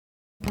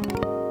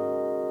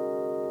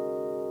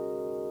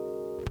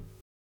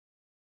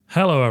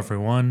Hello,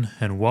 everyone,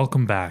 and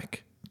welcome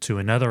back to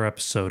another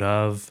episode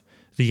of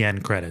The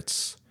End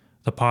Credits,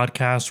 the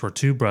podcast where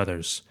two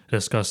brothers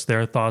discuss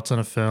their thoughts on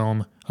a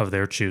film of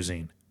their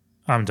choosing.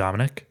 I'm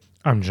Dominic,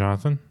 I'm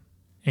Jonathan.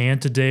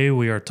 and today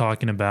we are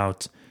talking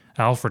about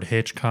Alfred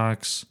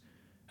Hitchcock's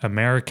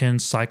American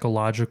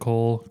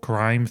psychological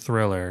crime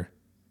thriller,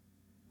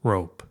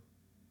 Rope.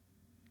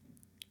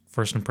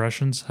 First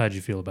impressions, how'd you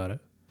feel about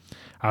it?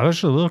 I was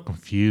actually a little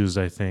confused,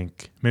 I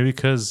think. Maybe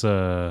because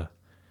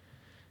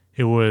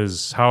it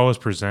was how it was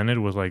presented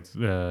was like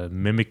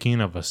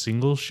mimicking of a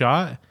single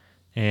shot.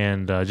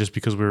 And just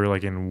because we were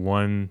like in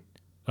one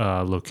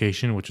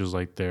location, which was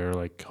like their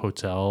like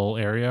hotel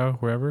area,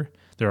 wherever,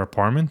 their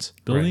apartment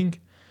building,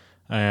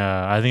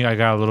 I think I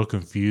got a little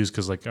confused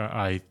because like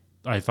I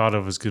thought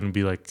it was going to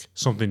be like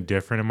something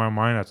different in my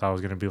mind. I thought it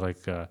was going to be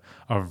like a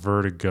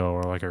Vertigo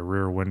or like a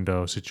Rear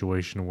Window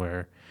situation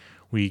where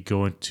we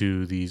go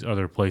into these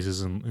other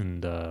places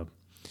and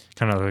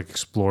kind of like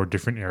explore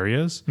different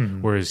areas.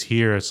 Mm-hmm. Whereas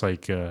here it's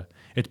like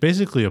it's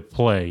basically a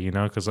play, you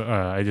know, because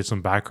I did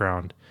some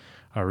background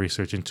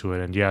research into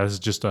it, and yeah, this is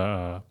just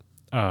a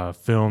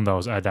film that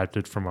was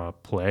adapted from a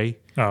play.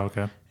 Oh,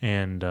 okay.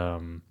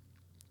 And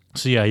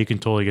so yeah, you can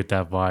totally get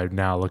that vibe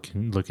now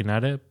looking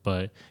at it.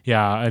 But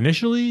yeah,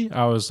 initially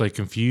I was like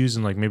confused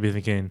and like maybe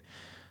thinking,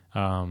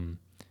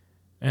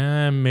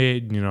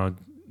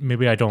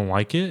 maybe I don't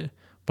like it.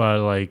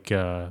 But like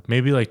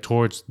maybe like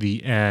towards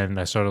the end,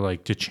 I started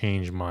like to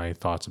change my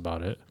thoughts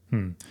about it.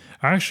 I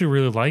actually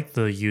really like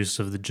the use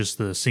of just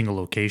the single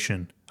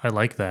location. I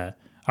like that.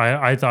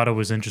 I thought it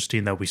was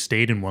interesting that we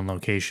stayed in one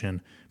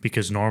location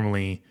because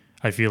normally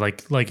I feel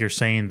like you're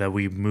saying that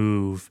we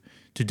move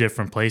to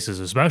different places,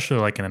 especially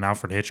like in an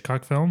Alfred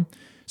Hitchcock film.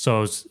 So I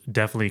was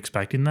definitely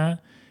expecting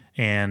that.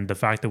 And the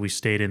fact that we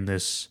stayed in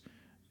this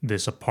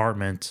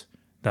apartment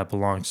that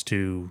belongs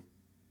to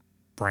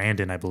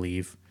Brandon, I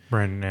believe.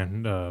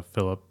 Brandon and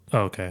Philip. Oh,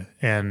 okay.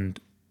 And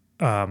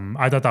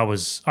I thought that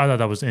was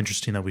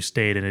interesting that we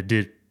stayed, and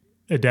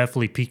it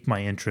definitely piqued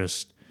my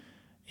interest.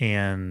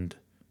 And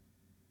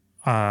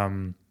I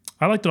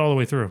liked it all the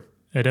way through.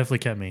 It definitely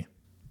kept me.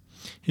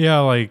 Yeah,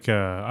 like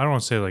I don't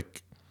want to say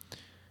like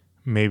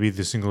maybe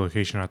the single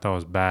location I thought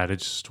was bad. It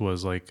just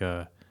was like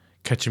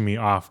catching me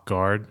off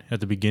guard at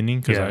the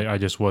beginning because I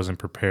just wasn't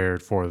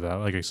prepared for that.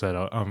 Like I said,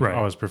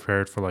 I was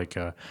prepared for like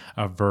a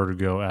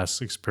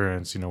Vertigo-esque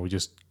experience. You know, we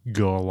just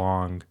go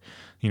along,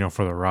 you know,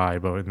 for the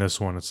ride. But in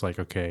this one, it's like,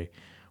 okay,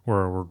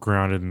 we're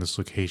grounded in this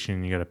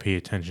location. You got to pay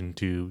attention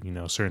to, you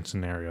know, certain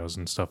scenarios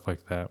and stuff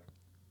like that.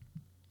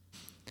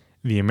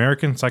 The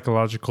American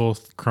psychological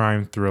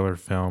crime thriller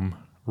film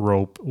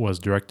Rope was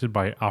directed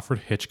by Alfred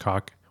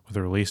Hitchcock with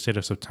a release date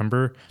of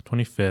September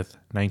 25th,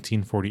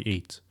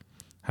 1948.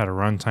 Had a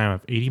runtime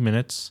of 80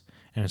 minutes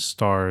and it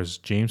stars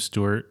James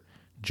Stewart,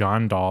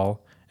 John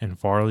Dahl, and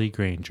Farley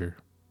Granger.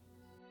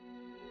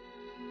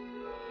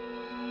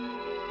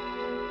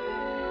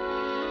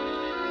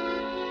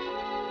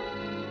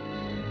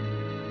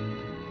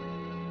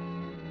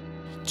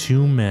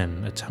 Two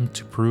men attempt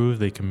to prove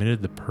they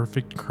committed the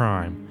perfect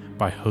crime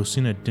by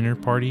hosting a dinner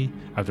party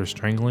after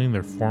strangling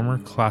their former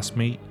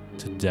classmate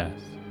to death.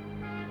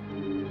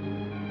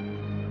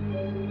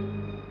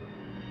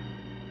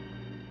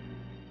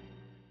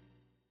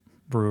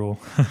 Brutal.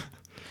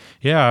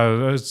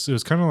 Yeah, it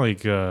was kind of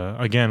like,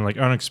 again, like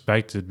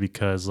unexpected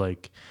because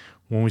like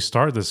when we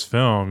start this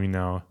film, you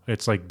know,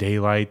 it's like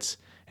daylight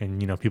and,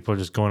 you know, people are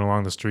just going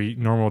along the street,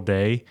 normal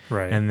day.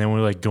 Right. And then we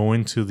like go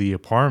into the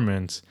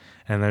apartment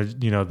and there's,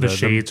 you know, the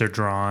shades are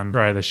drawn.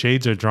 Right. The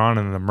shades are drawn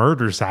and the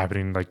murder's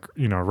happening like,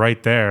 you know,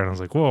 right there. And I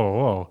was like,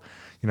 whoa.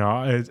 You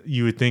know,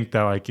 you would think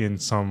that like in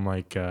some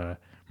like,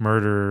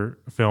 murder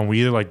film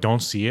we either like don't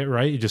see it,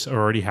 right, it just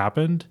already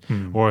happened,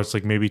 or it's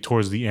like maybe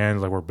towards the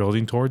end like we're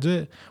building towards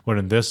it, but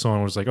in this one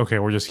it was like, okay,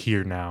 we're just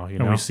here now, you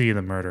know, and we see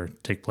the murder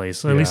take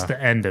place, at least the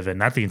end of it,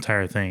 not the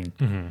entire thing.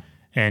 Mm-hmm.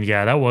 And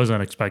yeah, that was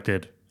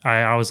unexpected.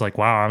 I was like,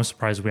 wow, I'm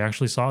surprised we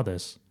actually saw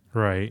this.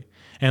 Right.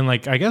 And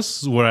like I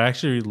guess what I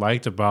actually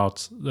liked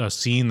about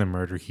seeing the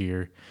murder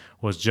here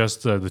was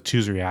just the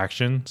two's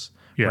reactions,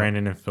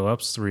 Brandon and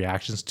Philip's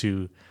reactions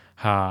to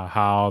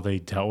how they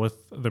dealt with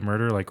the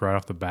murder, like right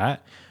off the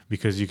bat,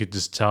 because you could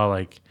just tell,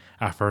 like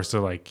at first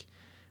they're like,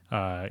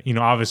 you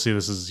know, obviously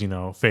this is, you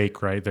know,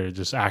 fake, right? They're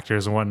just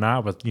actors and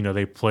whatnot, but you know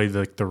they played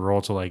like the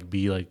role to like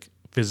be like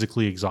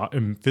physically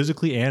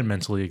and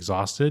mentally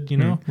exhausted, you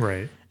know,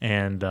 right?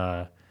 And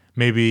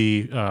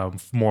maybe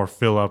more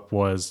Philip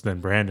was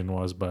than Brandon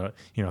was, but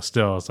you know,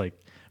 still it's like,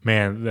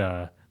 man,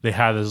 they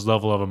had this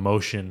level of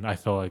emotion I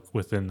felt like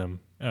within them,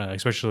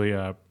 especially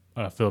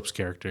Philip's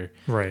character,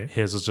 right?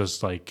 His was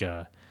just like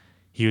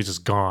he was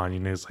just gone. You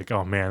know, it's like,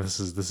 oh man, this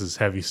is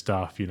heavy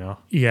stuff. You know?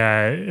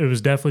 Yeah, it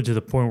was definitely to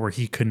the point where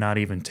he could not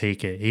even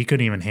take it. He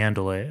couldn't even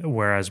handle it.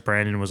 Whereas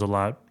Brandon was a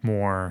lot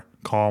more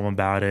calm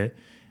about it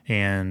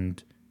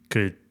and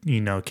could, you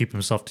know, keep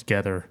himself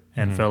together.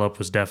 And Philip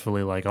was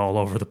definitely like all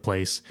over the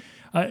place.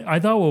 I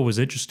thought what was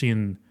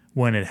interesting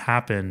when it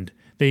happened,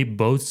 they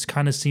both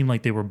kind of seemed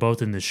like they were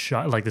both in this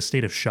shock, like the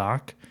state of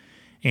shock.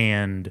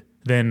 And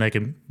then like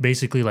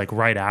basically like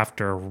right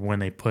after when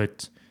they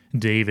put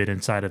David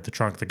inside of the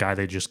trunk, the guy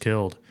they just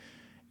killed,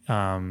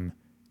 when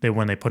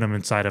they put him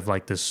inside of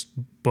like this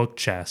book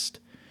chest,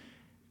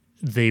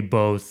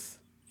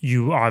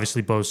 you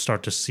obviously both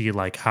start to see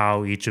like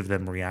how each of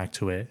them react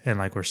to it. And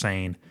like we're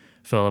saying,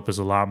 Philip is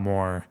a lot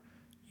more,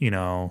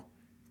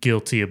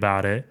 guilty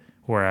about it,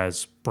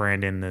 whereas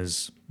Brandon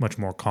is much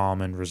more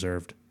calm and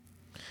reserved.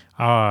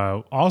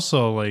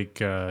 Also, like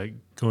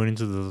going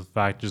into the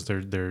fact just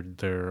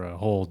their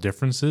whole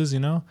differences,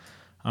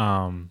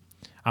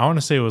 I want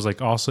to say it was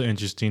like also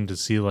interesting to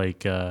see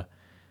like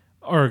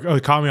or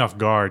it caught me off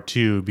guard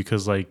too,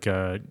 because like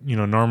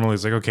normally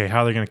it's like, okay,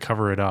 how are they gonna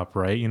cover it up,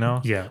 right?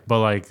 Yeah. But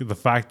like the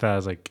fact that I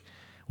was like,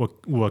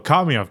 what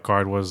caught me off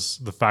guard was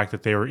the fact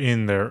that they were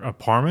in their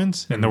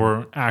apartments and they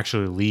weren't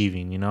actually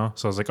leaving,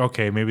 so I was like,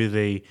 okay, maybe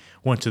they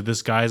went to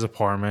this guy's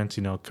apartment,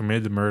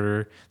 committed the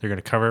murder, they're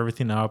gonna cover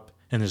everything up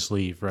and just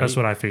leave, right? That's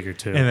what I figured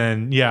too.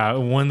 And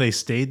then when they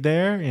stayed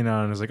there,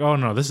 and it's like, oh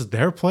no, this is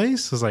their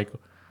place. It's like,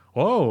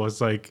 whoa,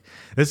 it's like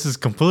this is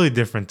completely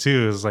different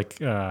too. It's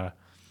like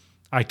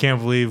I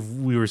can't believe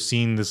we were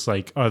seeing this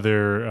like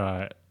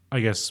other I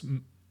guess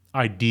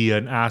idea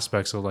and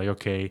aspects of like,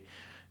 okay,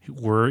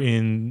 we're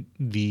in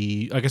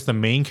I guess the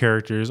main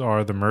characters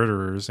are the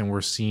murderers, and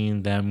we're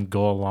seeing them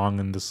go along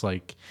in this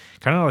like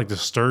kind of like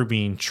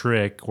disturbing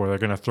trick where they're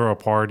gonna throw a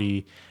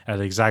party at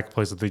the exact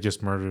place that they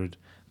just murdered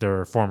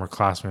their former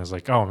classmates.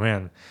 Like, oh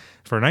man,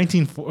 for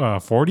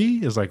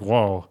 1940 is like,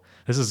 whoa,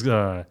 this is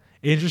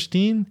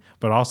interesting,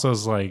 but also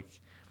is like,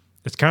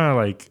 it's kind of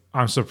like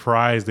I'm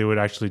surprised they would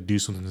actually do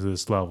something to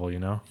this level,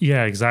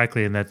 Yeah,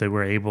 exactly, and that they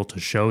were able to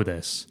show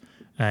this.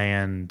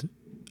 And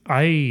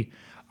I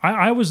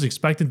was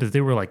expecting that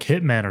they were like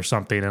hitmen or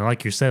something, and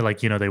like you said, like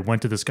they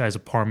went to this guy's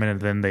apartment and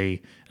then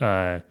they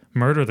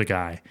murder the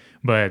guy.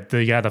 But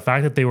the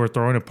fact that they were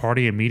throwing a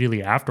party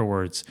immediately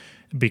afterwards,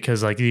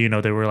 because like they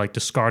were like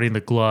discarding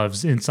the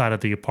gloves inside of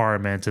the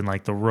apartment and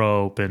like the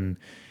rope and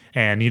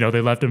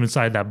they left him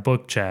inside that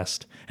book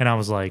chest, and I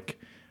was like,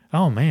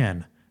 oh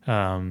man.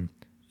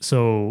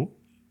 So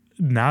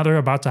now they're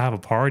about to have a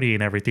party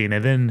and everything,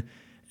 and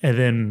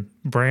then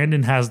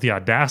Brandon has the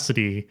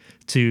audacity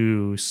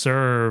to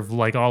serve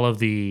like all of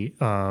the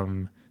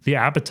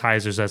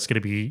appetizers that's going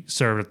to be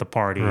served at the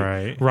party,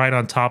 right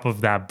on top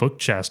of that book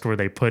chest where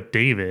they put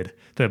David,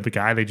 the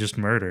guy they just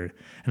murdered.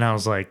 And I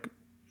was like,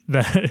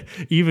 that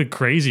even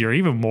crazier,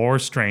 even more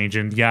strange.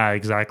 And yeah,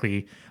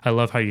 exactly. I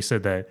love how you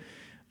said that.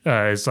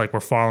 It's like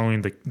we're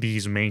following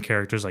these main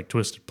characters like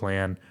twisted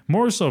plan,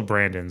 more so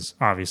Brandon's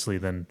obviously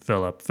than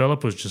Philip.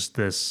 Philip was just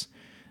this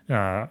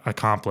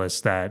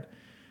accomplice that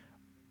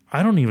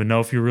I don't even know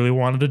if you really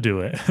wanted to do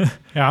it.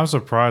 Yeah, I'm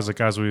surprised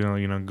like as we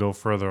go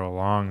further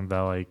along that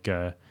like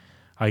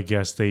I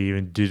guess they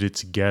even did it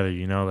together,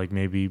 like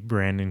maybe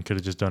Brandon could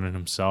have just done it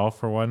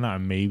himself or whatnot,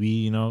 and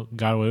maybe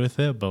got away with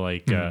it, but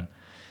like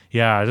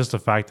yeah, just the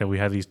fact that we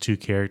had these two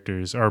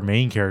characters, our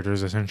main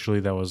characters essentially,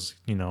 that was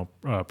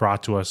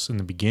brought to us in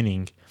the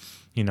beginning,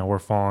 we're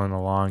following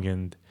along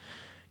and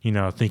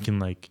thinking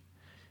like,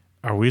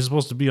 are we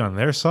supposed to be on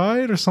their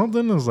side or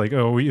something? It's like,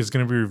 oh, it's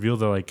going to be revealed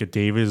that like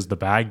David is the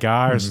bad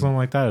guy or something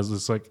like that.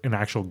 It's like an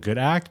actual good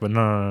act, but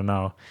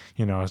no.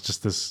 It's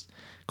just this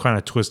kind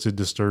of twisted,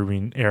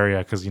 disturbing area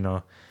because,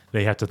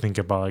 they have to think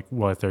about like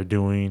what they're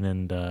doing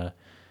and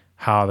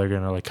how they're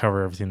going to like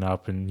cover everything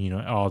up, and,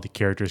 all the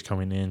characters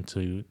coming in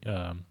to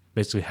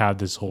basically have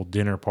this whole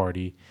dinner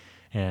party.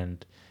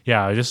 And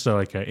yeah, just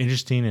like an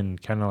interesting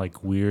and kind of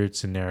like weird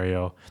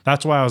scenario.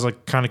 That's why I was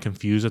like kind of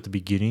confused at the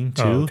beginning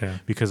too,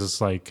 because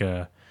it's like,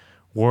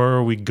 where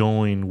are we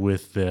going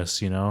with this?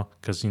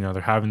 Because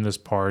they're having this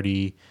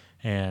party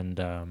and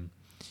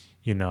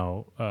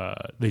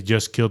they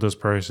just killed this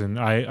person.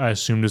 I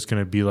assumed it's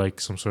going to be like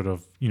some sort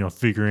of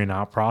figuring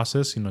out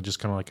process. Just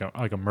kind of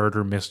like a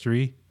murder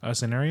mystery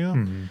scenario.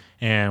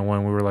 And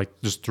when we were like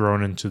just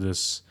thrown into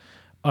this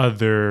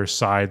other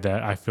side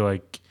that I feel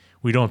like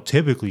we don't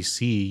typically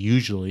see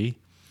usually,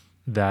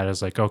 that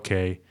is like,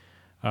 okay,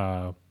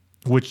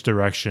 which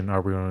direction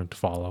are we going to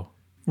follow?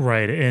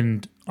 Right.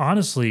 And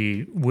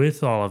honestly,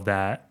 with all of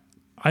that,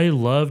 I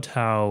loved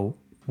how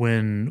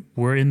when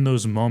we're in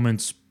those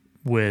moments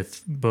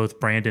with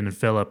both Brandon and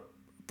Philip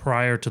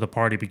prior to the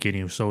party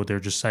beginning, so they're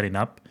just setting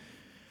up,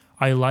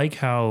 I like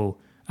how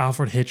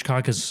Alfred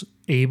Hitchcock is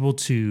able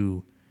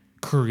to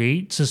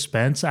create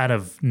suspense out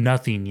of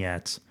nothing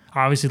yet.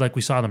 Obviously, like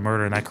we saw the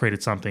murder and that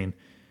created something.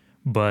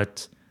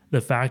 But the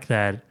fact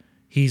that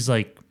he's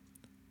like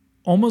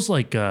almost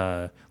like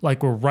we're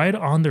right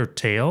on their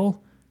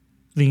tail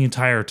the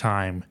entire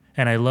time.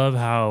 And I love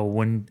how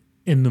when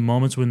in the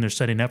moments when they're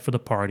setting up for the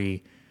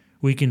party,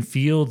 we can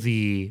feel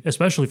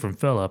especially from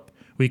Philip,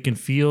 we can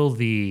feel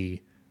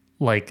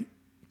like,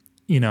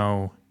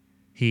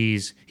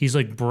 he's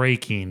like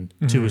breaking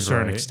to a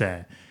certain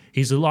extent.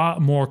 He's a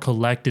lot more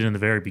collected in the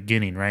very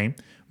beginning, right?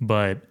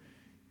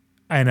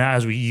 And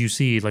as we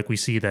see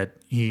that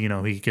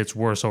he gets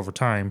worse over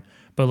time.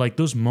 But like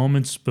those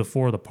moments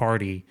before the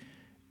party,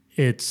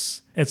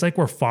 it's like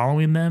we're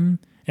following them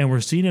and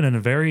we're seeing it in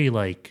a very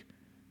like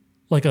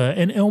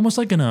and almost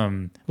like in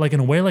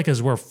a way, like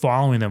as we're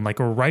following them, like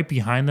we're right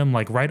behind them,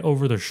 like right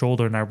over their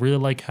shoulder. And I really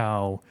like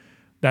how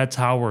that's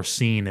how we're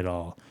seeing it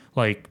all.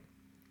 Like,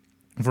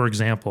 for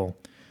example,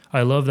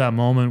 I love that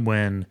moment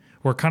when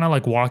we're kind of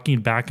like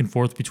walking back and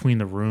forth between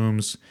the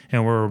rooms,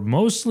 and we're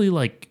mostly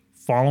like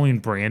following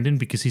Brandon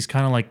because he's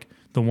kind of like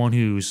the one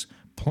who's,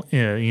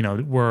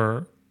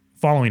 we're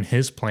following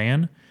his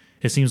plan.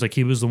 It seems like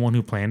he was the one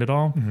who planned it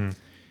all.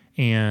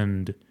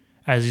 And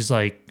as he's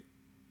like,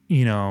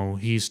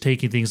 he's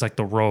taking things like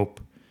the rope,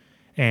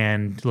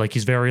 and like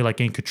he's very like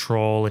in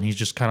control, and he's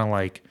just kind of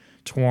like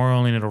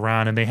twirling it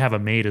around. And they have a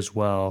maid as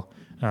well.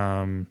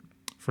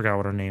 Forgot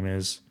what her name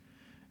is,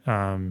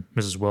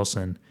 Mrs.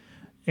 Wilson,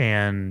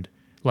 and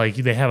like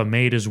they have a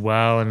maid as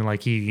well. And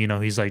like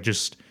he's like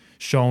just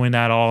showing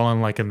that all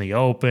in the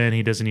open.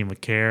 He doesn't even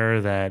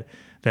care that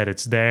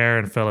it's there,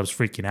 and Philip's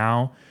freaking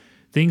out.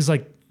 Things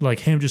like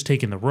him just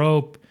taking the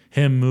rope,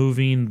 him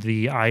moving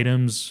the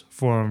items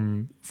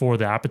for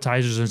the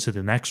appetizers into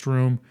the next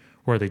room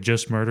where they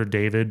just murdered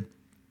David,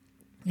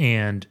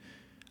 and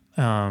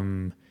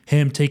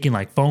him taking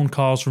like phone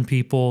calls from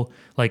people.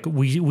 Like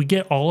we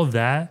get all of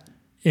that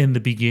in the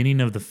beginning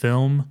of the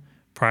film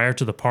prior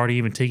to the party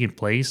even taking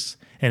place,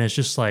 and it's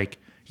just like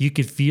you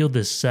could feel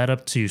this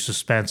setup to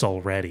suspense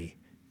already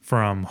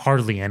from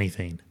hardly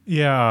anything.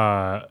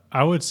 Yeah,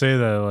 I would say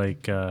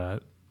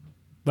that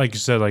like you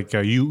said,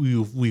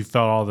 we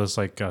felt all this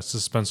like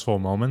suspenseful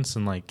moments,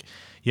 and like,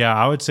 yeah,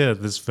 I would say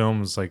that this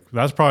film is like,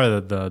 that's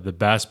probably the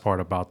best part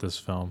about this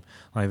film.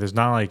 Like, there's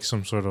not like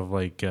some sort of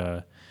like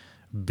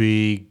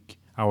big,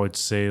 I would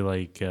say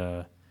like,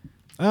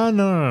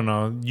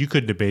 no. You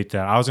could debate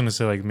that. I was gonna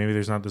say like maybe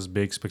there's not this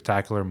big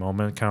spectacular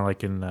moment, kind of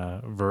like in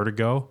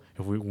Vertigo,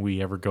 if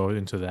we ever go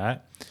into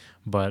that.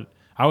 But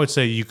I would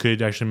say you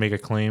could actually make a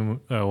claim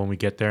when we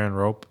get there in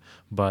Rope,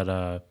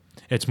 but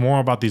it's more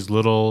about these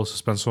little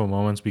suspenseful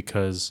moments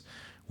because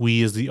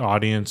we as the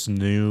audience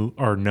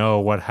know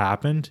what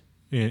happened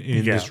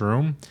in this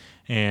room.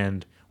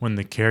 And when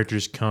the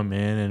characters come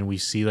in and we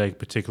see like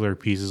particular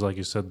pieces, like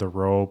you said, the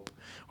rope,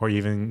 or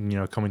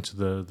even, coming to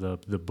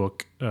the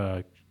book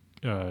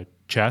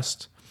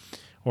chest,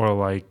 or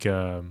like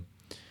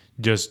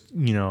just,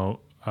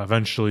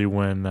 eventually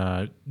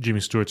when Jimmy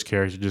Stewart's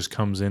character just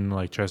comes in and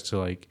like tries to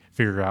like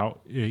figure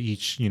out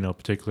each,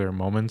 particular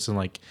moments, and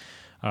like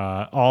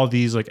all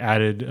these like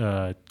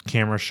added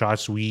camera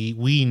shots,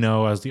 we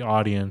know as the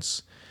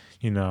audience,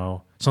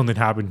 something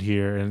happened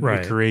here, and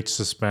it creates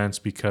suspense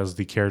because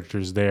the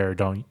characters there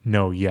don't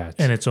know yet,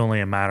 and it's only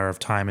a matter of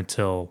time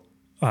until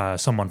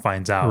someone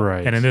finds out.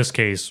 Right. And in this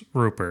case,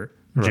 Rupert,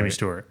 Jimmy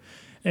Stewart.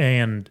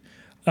 And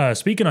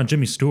speaking on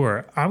Jimmy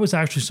Stewart, I was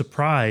actually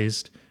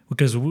surprised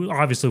because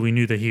obviously we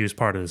knew that he was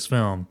part of this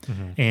film,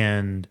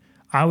 and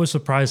I was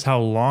surprised how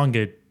long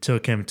it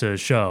took him to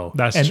show.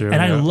 That's true.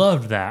 And I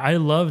loved that. I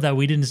loved that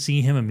we didn't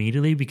see him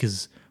immediately,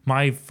 because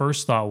my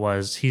first thought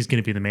was he's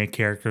going to be the main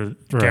character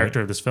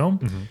of this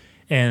film,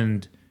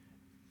 and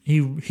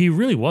he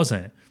really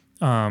wasn't.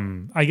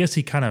 I guess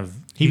he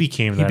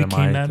became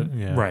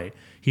that. Right.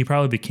 He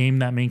probably became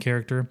that main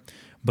character,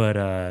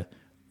 but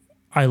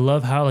I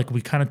love how like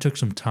we kind of took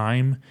some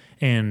time,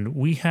 and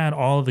we had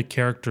all of the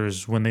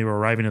characters when they were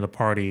arriving at the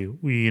party.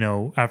 We,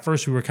 at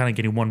first we were kind of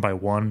getting one by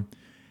one,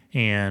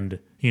 and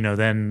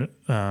then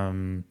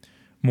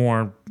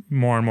more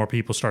and more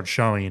people started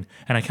showing,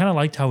 and I kind of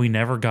liked how we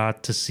never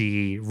got to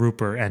see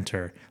Rupert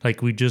enter.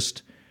 Like we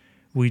just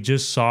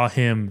saw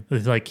him,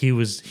 like he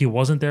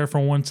wasn't there for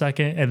 1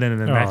 second, and then in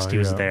the next he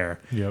was there.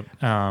 Yep.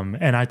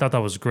 And I thought that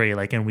was great.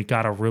 Like, and we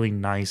got a really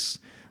nice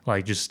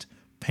like just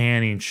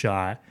panning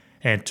shot,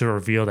 and to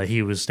reveal that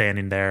he was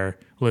standing there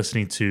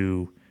listening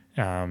to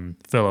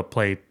Philip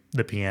play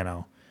the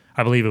piano.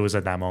 I believe it was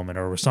at that moment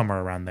or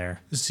somewhere around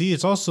there. See,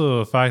 it's also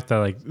a fact that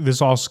like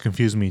this also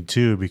confused me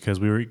too,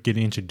 because we were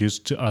getting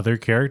introduced to other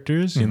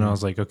characters. I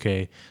was like,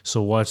 okay,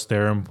 so what's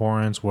their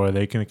importance? What are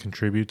they going to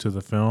contribute to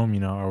the film?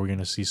 Are we going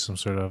to see some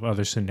sort of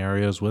other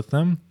scenarios with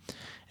them?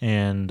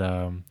 And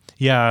I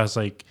was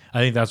like, I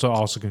think that's what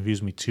also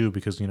confused me too,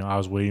 because I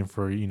was waiting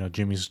for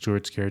Jimmy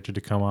Stewart's character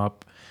to come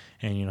up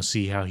and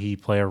see how he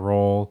play a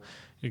role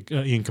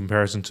in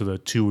comparison to the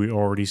two we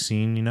already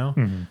seen,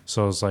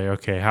 So it's like,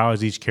 okay, how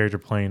is each character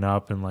playing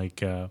up, and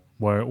like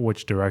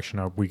which direction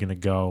are we going to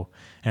go?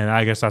 And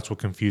I guess that's what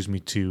confused me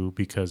too,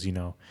 because,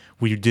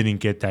 we didn't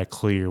get that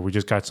clear. We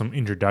just got some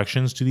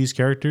introductions to these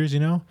characters,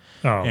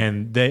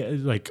 and they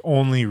like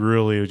only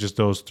really it was just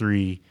those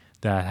three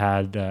that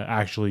had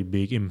actually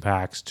big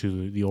impacts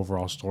to the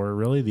overall story,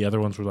 really. The other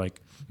ones were like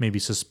maybe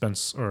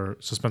suspense or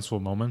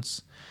suspenseful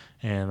moments,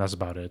 and that's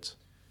about it.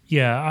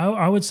 Yeah,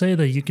 I would say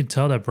that you could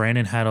tell that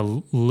Brandon had a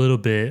little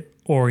bit,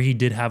 or he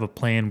did have a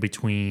plan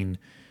between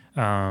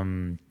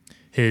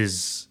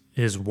his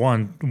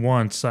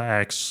once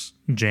ex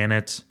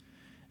Janet,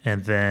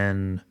 and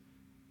then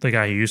the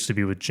guy who used to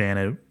be with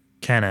Janet,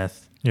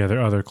 Kenneth. Yeah,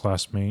 their other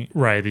classmate.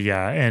 Right,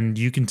 yeah. And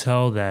you can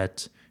tell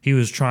that he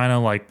was trying to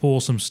like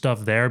pull some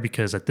stuff there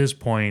because at this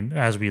point,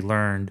 as we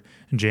learned,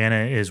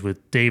 Janet is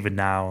with David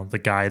now, the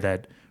guy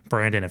that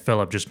Brandon and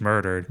Philip just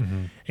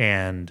murdered.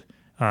 And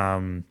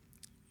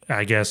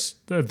I guess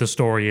the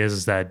story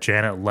is that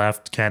Janet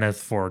left Kenneth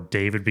for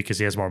David because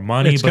he has more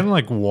money. It's kind of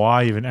like,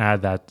 why even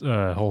add that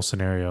whole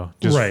scenario?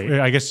 Just, Right.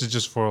 I guess it's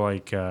just for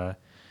like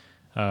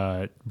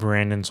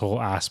Brandon's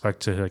whole aspect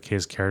to like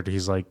his character.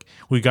 He's like,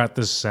 we got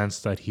this sense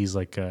that he's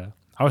like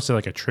I would say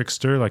like a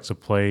trickster, likes to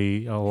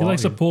play a lot. He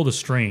likes to pull the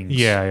strings.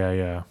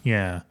 Yeah.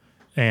 Yeah.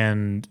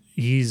 And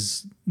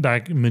he's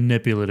that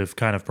manipulative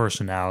kind of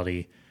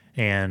personality.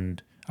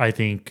 And I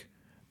think,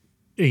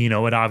 it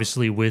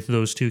obviously with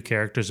those two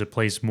characters, it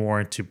plays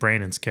more into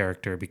Brandon's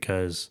character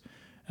because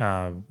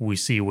we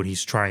see what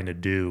he's trying to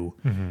do.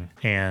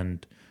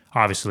 And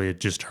obviously it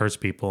just hurts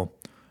people.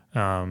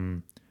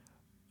 But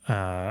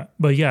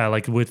yeah,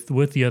 like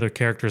with the other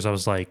characters, I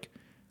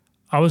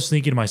was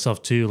thinking to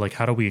myself too, like,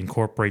 how do we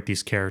incorporate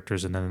these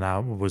characters? And then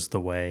that was the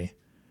way.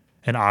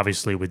 And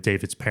obviously with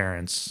David's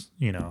parents,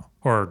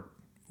 or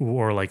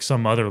like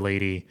some other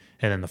lady,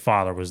 and then the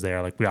father was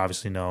there. Like we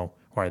obviously know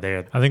why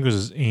they're. I think it was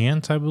his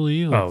aunt, I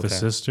believe, like okay. the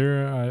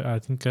sister. I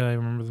think I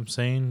remember them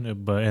saying,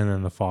 and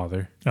then the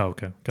father. Oh,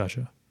 okay,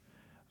 gotcha.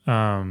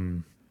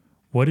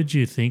 What did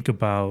you think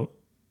about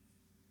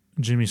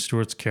Jimmy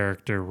Stewart's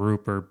character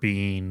Rupert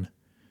being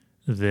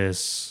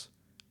this,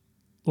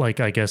 like,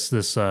 I guess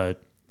this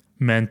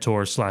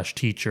mentor /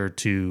 teacher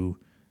to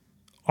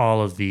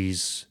all of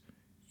these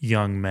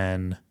young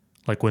men,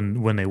 like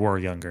when they were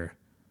younger?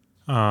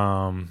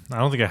 I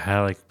don't think I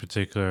had like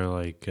particular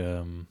like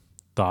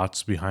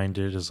thoughts behind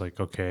it. It's like,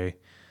 okay,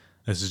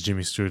 this is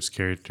Jimmy Stewart's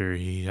character.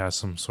 He has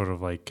some sort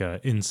of like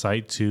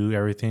insight to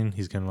everything.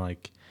 He's gonna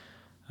like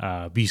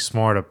be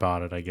smart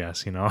about it, I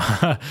guess.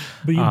 But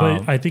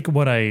I think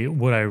what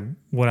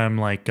I'm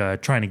like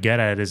trying to get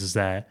at is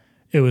that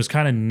it was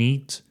kind of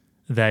neat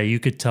that you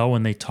could tell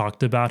when they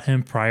talked about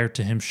him prior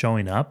to him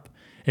showing up.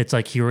 It's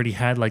like he already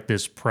had like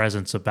this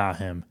presence about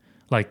him,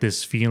 like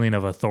this feeling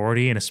of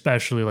authority, and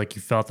especially like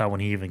you felt that when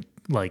he even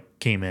like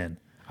came in.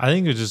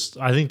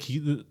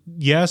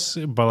 Yes,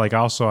 but like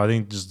also I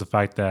think just the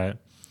fact that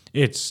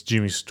it's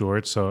Jimmy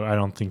Stewart, so I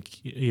don't think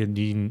he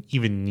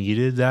even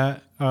needed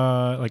that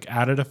like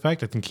added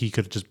effect. I think he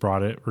could have just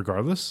brought it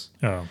regardless.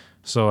 Oh.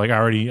 So like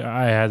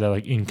I had that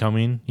like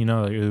incoming,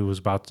 like it was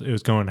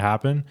going to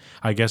happen.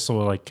 I guess so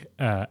like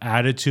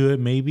added to it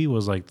maybe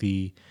was like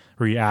the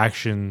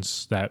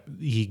reactions that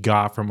he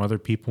got from other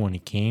people when he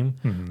came.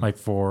 Like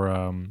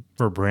for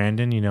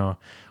Brandon,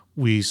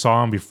 we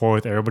saw him before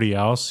with everybody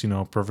else,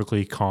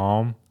 perfectly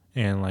calm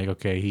and like,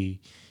 okay, he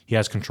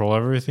has control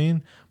of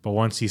everything. But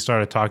once he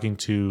started talking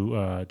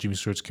to Jimmy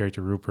Stewart's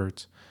character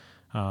Rupert,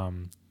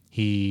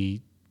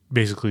 he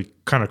basically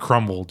kind of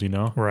crumbled,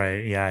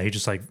 Right. Yeah. He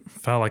just like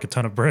fell like a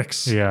ton of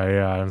bricks.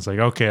 Yeah. And it's like,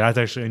 okay, that's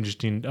actually an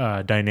interesting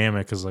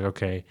dynamic. Because like,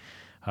 okay,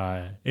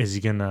 is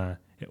he gonna?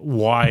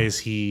 Why is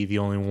he the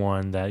only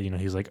one that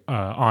he's like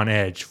on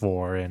edge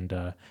for?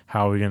 And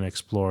how are we gonna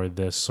explore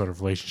this sort of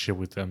relationship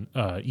with them,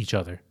 each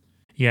other?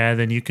 Yeah.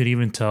 Then you could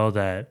even tell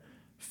that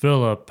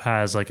Philip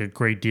has like a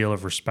great deal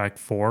of respect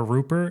for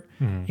Rupert,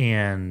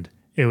 and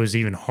it was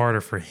even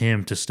harder for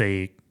him to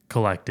stay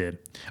collected.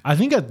 I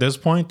think at this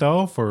point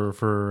though, for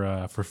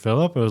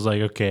Philip, it was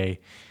like, okay,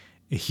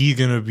 he's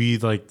gonna be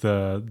like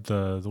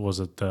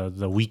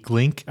the weak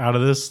link out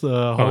of this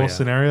whole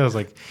scenario. It was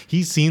like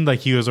he seemed like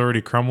he was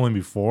already crumbling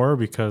before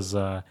because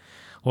what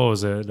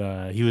was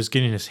it? He was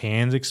getting his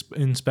hands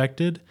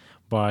inspected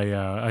by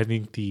I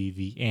think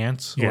the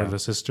aunt or the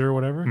sister or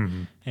whatever,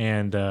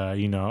 and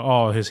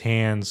his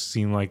hands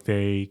seem like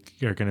they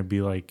are gonna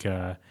be like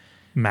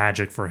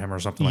magic for him or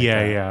something like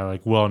that. Yeah,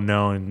 like well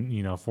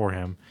known, for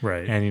him.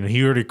 Right. And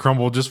he already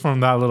crumbled just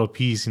from that little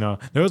piece, There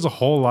was a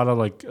whole lot of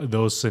like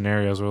those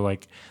scenarios where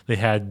like they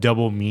had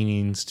double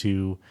meanings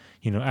to,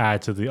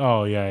 add to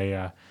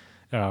the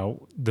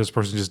this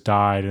person just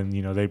died,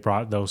 and they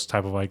brought those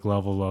type of like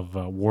level of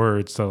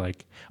words to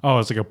like,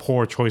 it's like a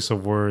poor choice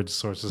of words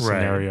sorts of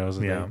scenarios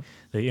that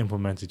they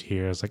implemented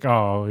here. It's like,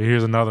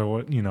 here's another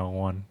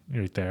one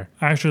right there.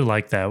 I actually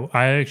like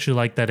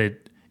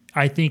that.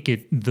 I think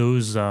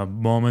those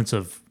moments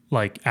of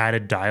like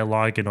added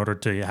dialogue in order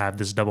to have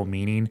this double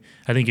meaning,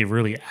 I think it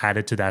really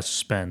added to that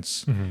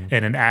suspense and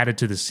it added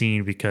to the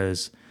scene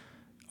because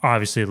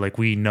obviously like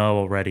we know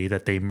already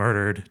that they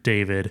murdered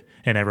David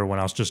and everyone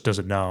else just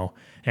doesn't know.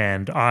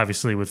 And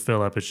obviously with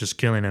Philip, it's just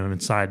killing him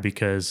inside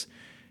because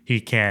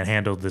he can't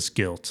handle this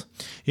guilt.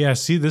 Yeah,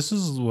 see, this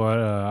is what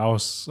I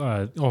was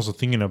also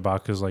thinking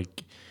about because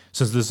like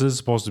since this is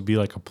supposed to be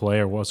like a play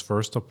or was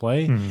first a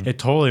play, it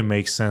totally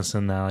makes sense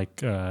in that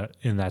like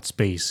in that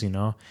space,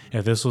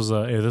 If this was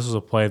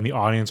a play and the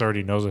audience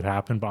already knows what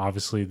happened, but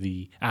obviously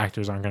the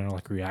actors aren't gonna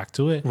like react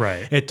to it,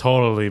 right? It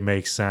totally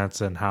makes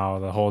sense and how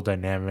the whole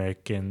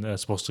dynamic and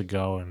is supposed to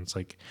go, and it's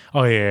like,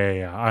 oh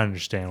yeah, I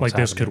understand. Like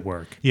this could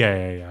work.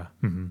 Yeah.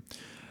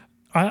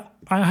 I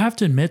have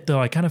to admit though,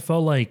 I kind of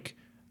felt like,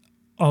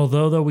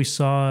 although we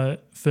saw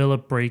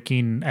Philip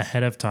breaking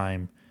ahead of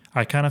time,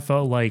 I kind of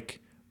felt like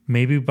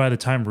maybe by the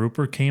time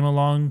Rupert came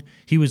along,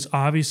 he was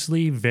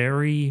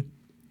very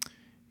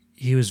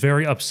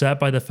upset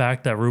by the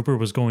fact that Rupert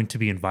was going to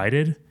be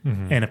invited,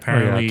 and At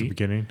the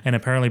beginning.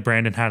 apparently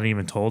Brandon hadn't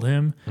even told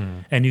him,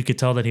 and you could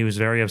tell that he was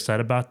very upset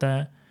about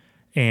that.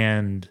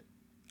 And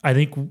I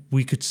think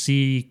we could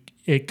see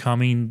it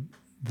coming,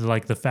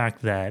 like the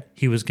fact that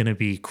he was going to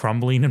be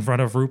crumbling in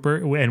front of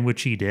Rupert, and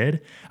which he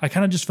did. I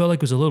kind of just felt like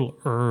it was a little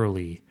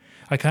early.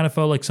 I kind of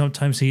felt like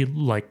sometimes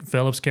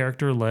Philip's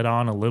character let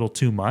on a little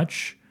too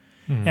much.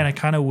 And I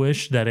kind of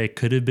wish that it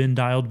could have been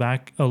dialed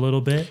back a little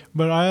bit.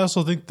 But I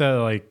also think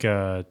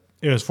that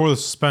it was for the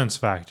suspense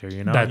factor,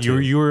 you know. That too.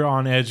 You were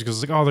on edge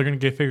because they're gonna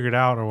get figured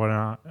out or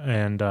whatnot,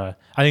 and I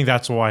think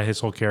that's why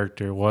his whole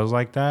character was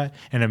like that,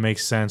 and it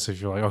makes sense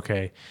if you're like,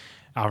 okay,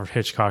 Alfred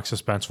Hitchcock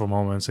suspenseful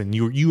moments, and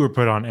you were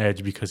put on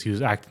edge because he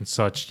was acting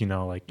such,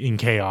 like in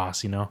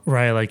chaos, you know.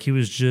 Right, like he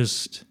was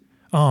just,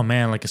 oh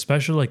man, like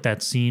especially like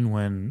that scene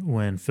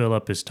when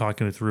Philip is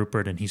talking with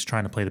Rupert and he's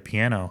trying to play the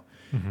piano,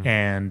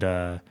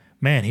 and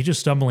man, he just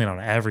stumbling on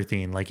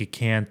everything. Like he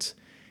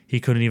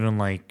couldn't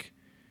even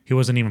he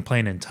wasn't even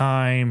playing in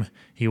time.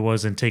 He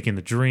wasn't taking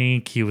the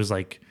drink. He was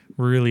like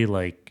really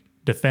like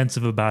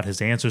defensive about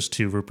his answers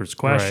to Rupert's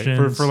questions.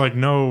 Right. For like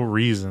no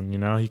reason, you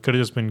know. He could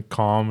have just been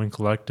calm and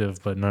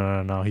collective, but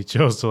no. He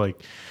chose to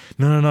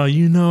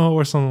no,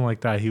 or something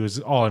like that. He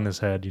was all in his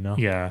head, you know.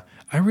 Yeah.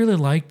 I really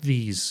like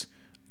these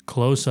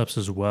close-ups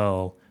as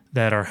well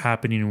that are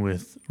happening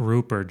with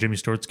Rupert, Jimmy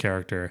Stewart's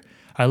character.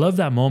 I love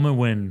that moment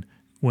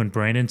when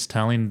Brandon's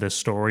telling the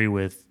story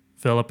with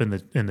Philip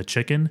in the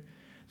chicken,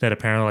 that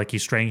apparently like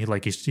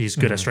he's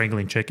good at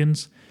strangling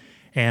chickens.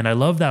 And I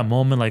love that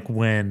moment like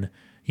when,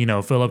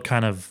 Philip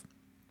kind of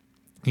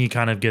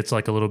gets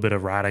like a little bit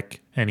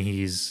erratic and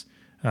he's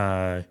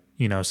saying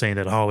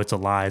that, oh, it's a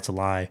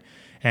lie.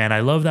 And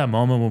I love that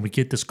moment when we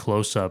get this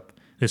close up,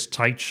 this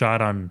tight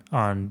shot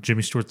on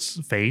Jimmy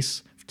Stewart's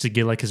face to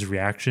get like his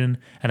reaction.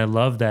 And I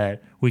love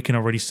that we can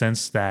already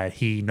sense that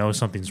he knows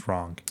something's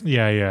wrong.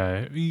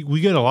 Yeah.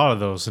 We get a lot of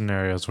those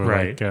scenarios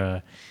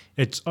where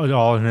it's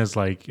all in his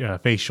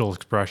facial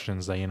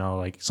expressions that,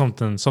 like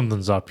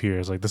something's up here.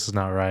 It's like, this is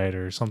not right,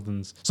 or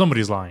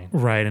somebody's lying.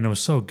 Right. And it was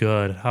so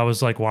good. I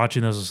was like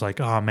watching this, I was like,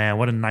 oh man,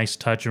 what a nice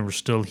touch. And we're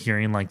still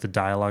hearing like the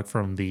dialogue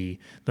from the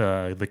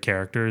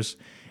characters.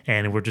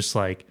 And we're just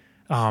like,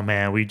 oh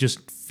man, we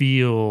just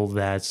feel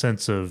that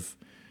sense of,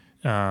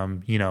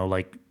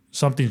 like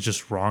something's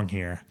just wrong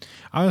here.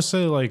 I would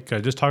say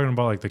just talking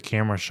about like the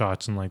camera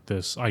shots and like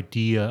this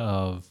idea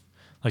of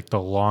like the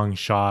long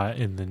shot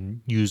and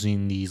then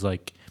using these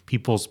like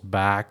people's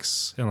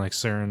backs and like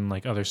certain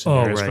like other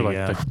scenarios for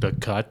like the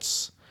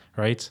cuts,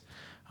 right?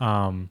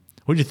 What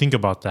do you think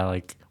about that?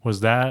 Like,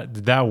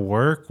 did that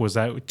work? Was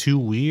that too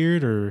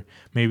weird, or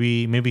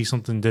maybe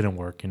something didn't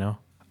work,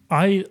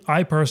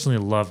 I personally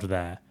loved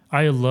that.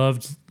 I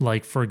loved,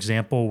 like, for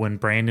example, when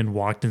Brandon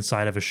walked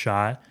inside of a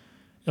shot,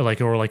 or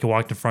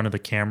walked in front of the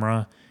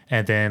camera,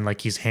 and then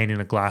like he's handing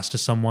a glass to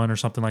someone or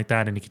something like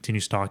that, and he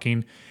continues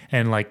talking,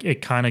 and like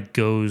it kind of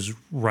goes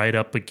right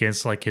up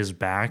against like his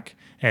back,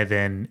 and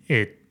then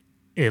he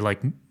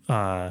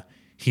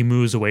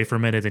moves away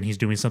from it, and then he's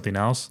doing something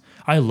else.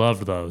 I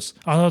loved those.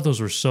 I thought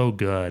those were so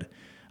good.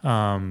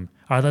 I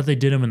thought they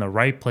did them in the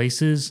right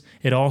places.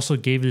 It also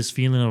gave this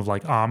feeling of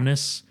like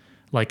ominous,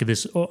 like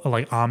this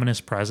like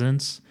ominous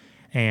presence,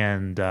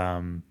 and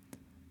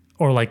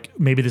or like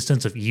maybe the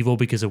sense of evil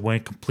because it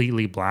went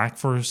completely black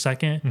for a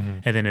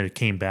second and then it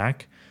came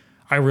back.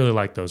 I really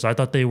like those. I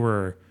thought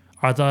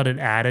it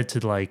added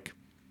to like,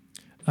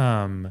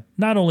 not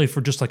only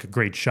for just like a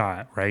great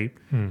shot, right?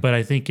 But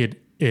I think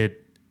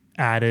it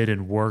added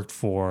and worked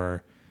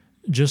for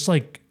just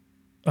like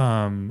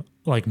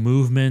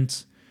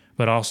movement,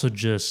 but also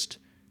just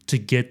to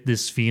get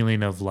this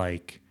feeling of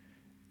like,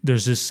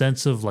 there's this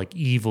sense of like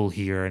evil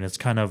here and it's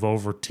kind of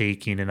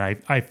overtaking. And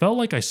I felt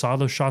like I saw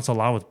those shots a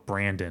lot with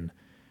Brandon.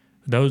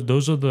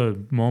 Those are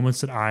the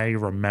moments that I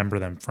remember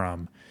them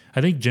from.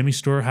 I think Jimmy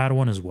Stewart had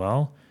one as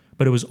well,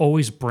 but it was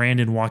always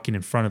Brandon walking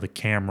in front of the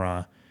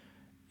camera,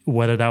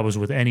 whether that was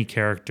with any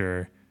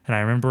character. And I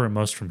remember it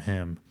most from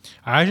him.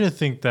 I actually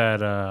think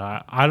that,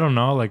 I don't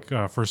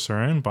know, for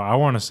certain, but I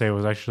want to say it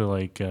was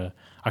actually like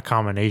a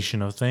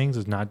combination of things.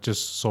 It's not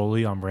just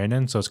solely on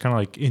Brandon. So it's kind of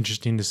like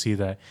interesting to see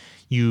that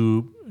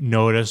you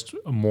noticed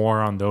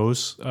more on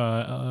those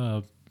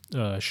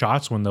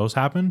shots when those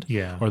happened,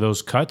 or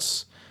those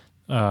cuts.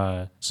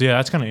 So yeah,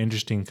 that's kind of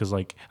interesting because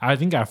like I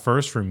think at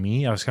first for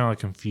me, I was kind of like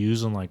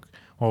confused on like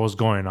what was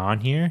going on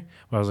here.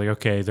 But I was like,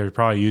 okay, they're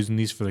probably using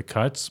these for the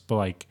cuts, but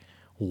like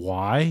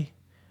why?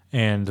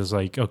 And it's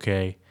like,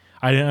 okay,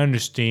 I didn't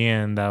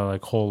understand that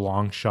like whole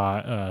long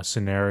shot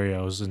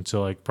scenarios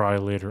until like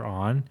probably later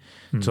on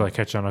until I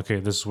catch on. Okay,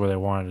 this is where they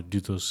wanted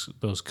to do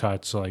those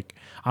cuts. So like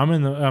I'm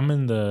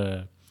in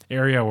the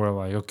area where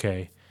like,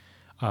 okay,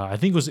 I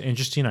think it was an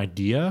interesting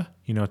idea,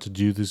 to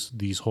do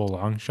these whole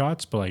long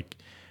shots, but like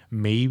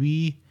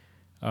maybe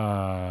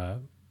I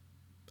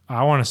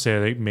want to say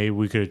like maybe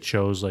we could have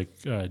chose like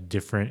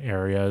different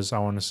areas. I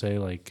want to say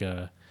like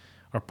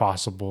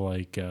possible,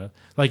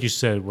 like you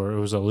said, where it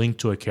was a link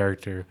to a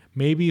character.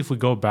 Maybe if we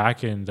go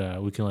back and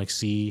we can like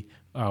see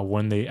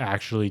when they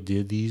actually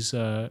did these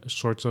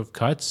sorts of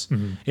cuts.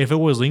 If it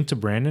was linked to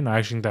Brandon, I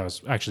actually think that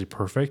was actually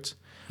perfect.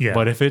 Yeah.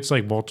 But if it's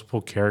like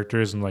multiple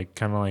characters and like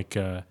kind of like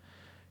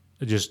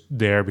just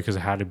there because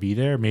it had to be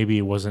there, maybe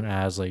it wasn't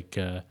as like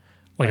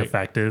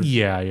effective.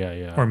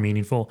 Yeah. Or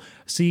meaningful.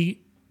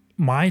 See,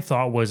 my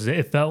thought was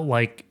it felt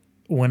like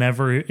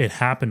whenever it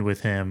happened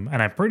with him,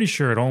 and I'm pretty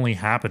sure it only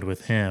happened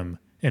with him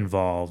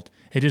involved,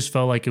 it just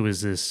felt like it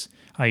was this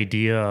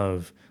idea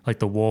of like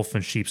the wolf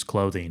in sheep's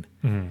clothing.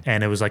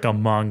 And it was like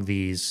among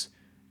these,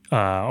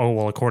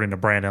 according to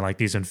Brandon, like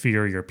these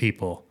inferior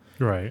people.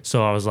 Right.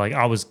 So I was like,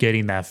 I was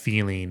getting that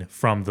feeling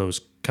from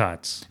those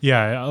cuts.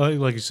 Yeah,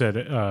 like you said,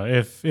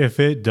 if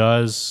it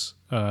does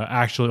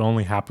actually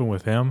only happen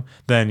with him,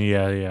 then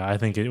yeah, I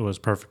think it was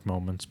perfect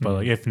moments. But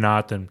like if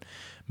not, then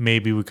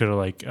maybe we could have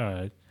like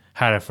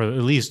had it for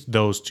at least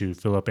those two,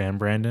 Philip and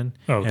Brandon,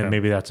 and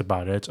maybe that's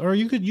about it. Or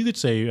you could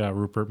say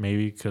Rupert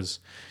maybe because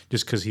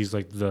he's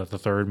like the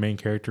third main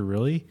character,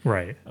 really.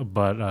 Right.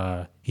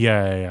 But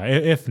yeah.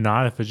 If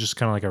not, if it's just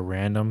kind of like a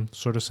random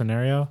sort of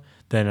scenario,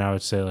 then I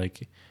would say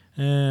like.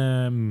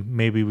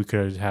 Maybe we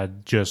could have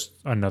had just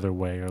another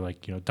way, or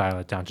like dial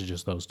it down to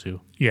just those two.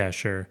 Yeah,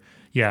 sure.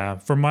 Yeah,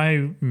 from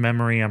my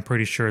memory, I'm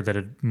pretty sure that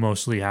it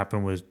mostly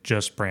happened with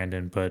just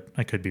Brandon, but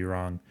I could be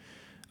wrong.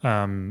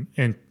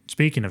 And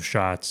speaking of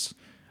shots,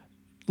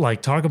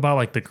 like talk about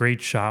like the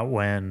great shot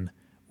when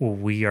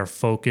we are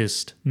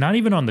focused not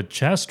even on the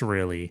chest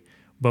really,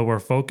 but we're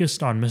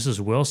focused on Mrs.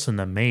 Wilson,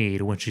 the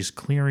maid, when she's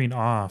clearing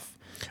off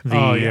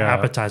the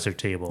appetizer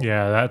table.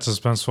 Yeah, that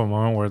suspenseful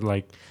moment where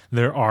like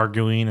they're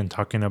arguing and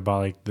talking about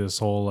like this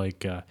whole like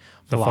the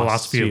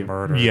philosophy of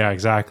murder. Yeah,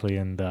 exactly.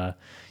 And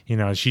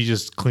she's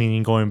just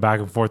cleaning, going back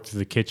and forth to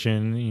the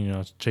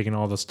kitchen, taking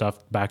all the stuff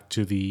back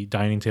to the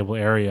dining table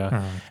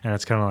area. And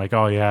it's kind of like,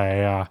 oh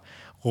yeah.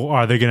 Well,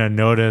 are they gonna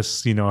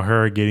notice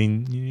her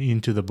getting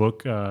into the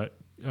book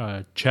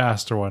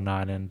chest or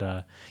whatnot? And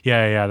that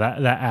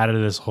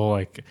added this whole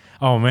like,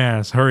 oh man,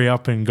 let's hurry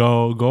up and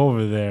go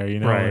over there,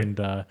 Right.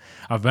 And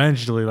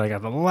eventually, like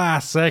at the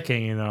last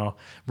second,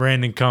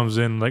 Brandon comes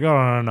in like,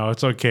 oh no,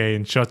 it's okay,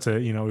 and shuts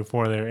it,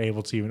 before they're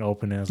able to even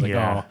open it. It's like,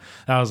 oh,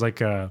 that was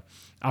like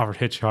Alfred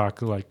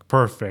Hitchcock, like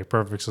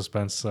perfect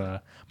suspense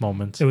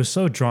moment. It was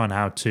so drawn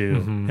out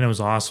too, and it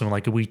was awesome.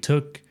 Like we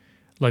took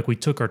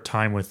our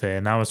time with it,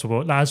 and that's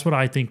what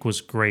I think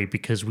was great,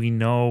 because we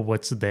know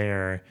what's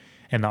there,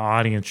 and the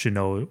audience should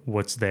know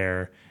what's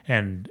there.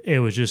 And it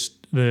was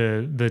just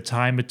the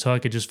time it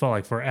took. It just felt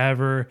like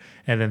forever.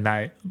 And then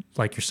that,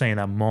 like you're saying,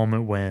 that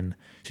moment when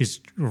she's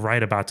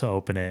right about to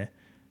open it,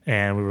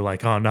 and we were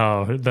like, oh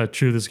no, the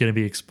truth is going to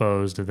be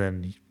exposed. And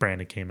then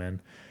Brandon came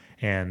in,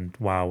 and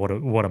wow, what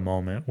a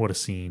moment, what a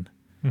scene.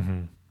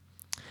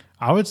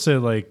 I would say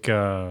like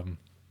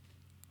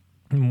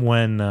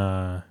when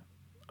I'm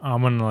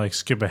gonna like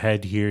skip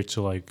ahead here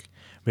to like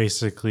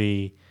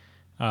basically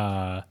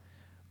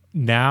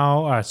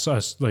now us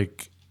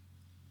like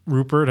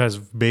Rupert has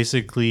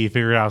basically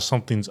figured out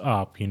something's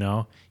up.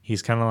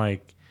 He's kind of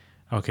like,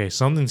 okay,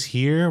 something's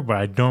here, but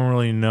I don't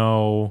really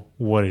know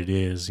what it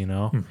is.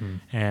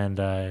 And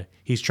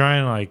he's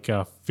trying to like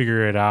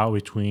figure it out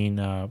between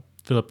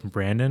Philip and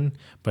Brandon,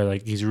 but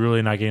like he's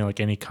really not getting like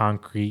any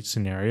concrete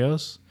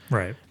scenarios.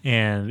 Right.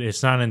 And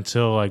it's not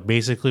until like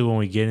basically when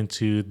we get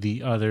into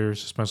the other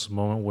suspenseful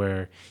moment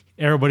where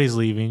everybody's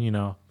leaving,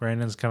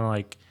 Brandon's kind of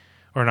like,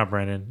 or not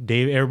Brandon,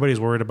 Dave, everybody's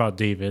worried about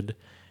David,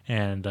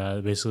 and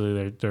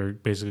basically they're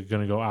basically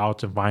going to go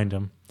out and find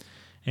him.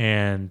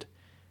 And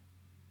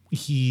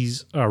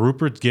he's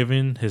Rupert's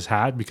given his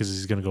hat because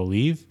he's going to go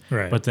leave.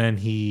 Right. But then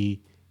it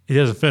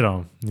doesn't fit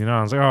him.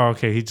 I was like, oh,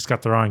 okay, he just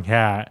got the wrong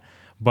hat.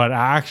 But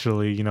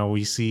actually,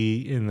 we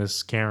see in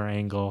this camera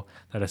angle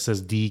that it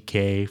says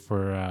DK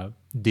for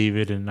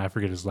David, and I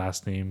forget his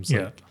last name.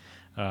 Like,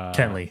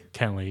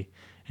 Kentley.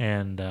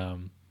 And I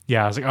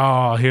was like,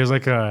 oh, here's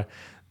like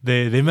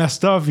they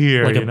messed up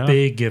here. Like a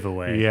big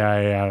giveaway.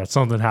 Yeah.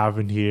 Something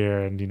happened here.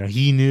 And,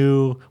 he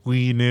knew,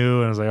 we knew.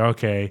 And I was like,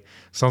 okay,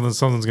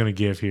 something's going to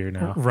give here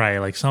now. Right.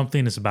 Like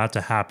something is about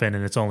to happen,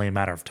 and it's only a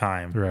matter of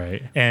time.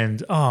 Right.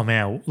 And, oh,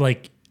 man,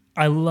 like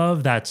I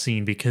love that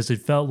scene because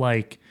it felt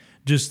like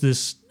just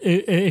this,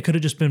 it could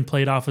have just been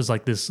played off as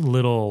like this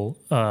little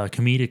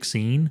comedic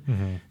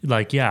scene.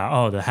 Like,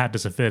 the hat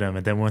doesn't fit him.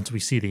 And then once we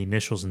see the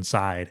initials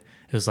inside,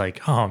 it was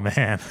like, oh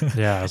man.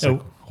 Yeah. It's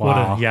like,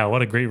 wow.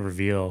 What a great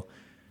reveal.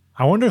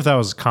 I wonder if that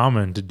was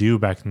common to do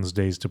back in those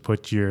days, to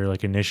put your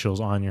like initials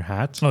on your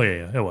hats. Oh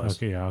yeah, it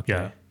was. Okay.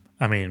 Yeah.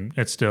 I mean,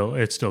 it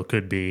still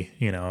could be,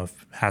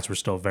 if hats were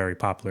still very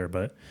popular,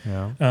 but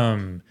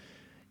I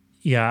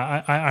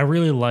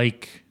really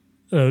like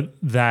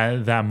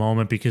that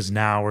moment, because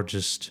now we're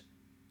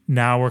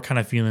kind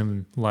of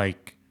feeling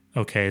like,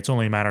 okay, it's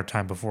only a matter of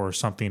time before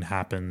something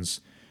happens,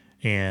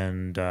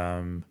 and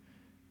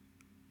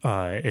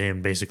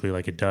basically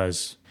like it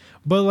does.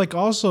 But like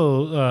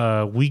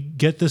also, we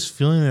get this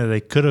feeling that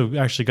they could have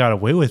actually got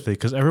away with it,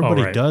 because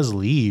everybody does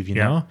leave,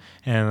 and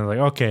they're like,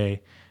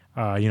 okay,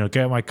 get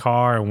in my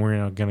car and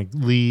we're gonna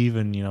leave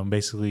and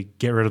basically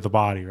get rid of the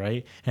body,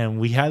 right? And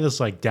we had this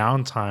like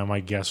downtime, I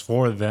guess,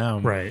 for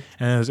them, Right.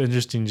 And it was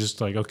interesting,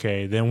 just like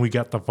okay, then we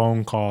got the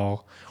phone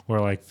call where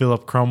like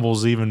Philip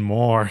crumbles even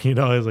more,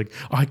 It's like,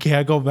 oh, I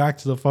can't go back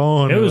to the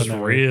phone. It was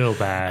real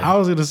bad. I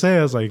was gonna say,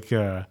 I was like,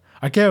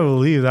 I can't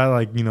believe that,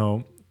 like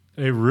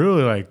it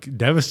really like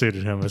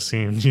devastated him. It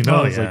seemed,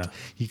 Oh, it's yeah. like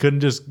he couldn't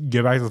just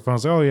get back to the phone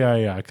and say, "Oh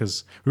yeah,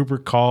 because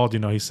Rupert called."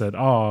 He said,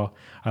 "Oh,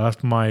 I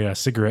left my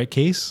cigarette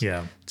case.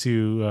 Yeah.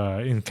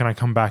 And can I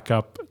come back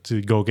up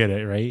to go get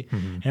it?" Right,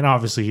 and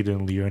obviously he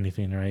didn't leave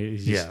anything. Right,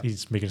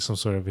 he's making some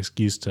sort of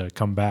excuse to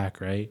come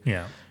back. Right,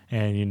 Yeah.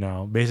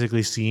 and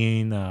basically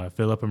seeing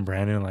Philip and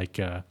Brandon like.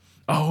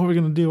 Oh, what are we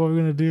gonna do? What are we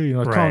gonna do?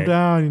 Calm Right.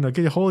 down.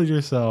 Get a hold of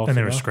yourself. And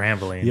they were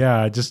scrambling.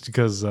 Yeah, just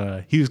because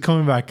he was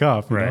coming back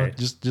up, Right.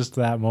 just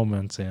that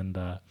moment, and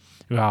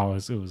wow,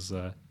 it was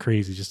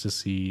crazy just to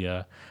see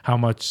how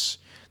much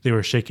they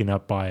were shaken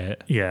up by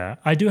it. Yeah,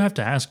 I do have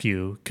to ask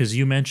you, because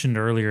you mentioned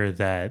earlier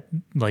that,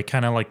 like,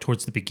 kind of like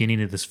towards the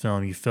beginning of this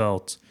film, you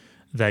felt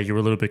that you were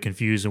a little bit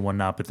confused and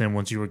whatnot, but then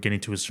once you were getting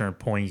to a certain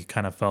point, you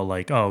kind of felt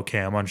like, oh, okay,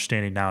 I'm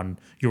understanding now,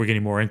 and you were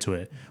getting more into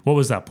it. What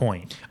was that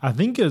point? I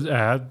think it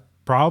had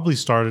probably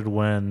started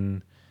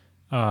when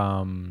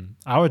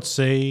I would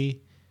say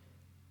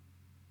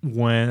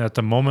at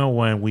the moment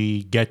when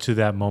we get to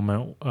that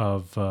moment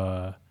of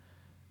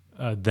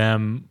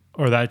them,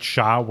 or that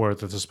shot where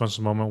the suspense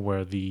moment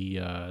where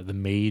the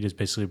maid is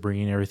basically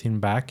bringing everything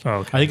back. Oh,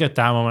 okay. I think at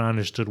that moment I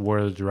understood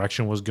where the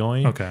direction was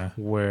going. Okay.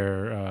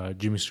 Where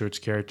Jimmy Stewart's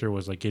character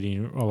was like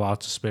getting a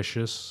lot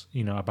suspicious,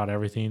 about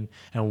everything,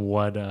 and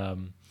what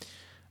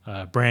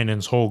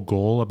Brandon's whole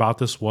goal about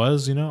this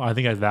was. I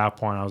think at that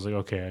point I was like,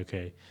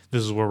 okay,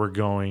 this is where we're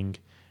going.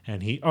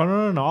 And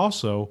no.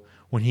 Also,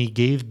 when he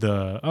gave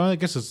I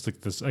guess it's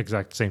like this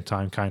exact same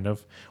time, kind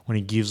of, when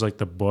he gives like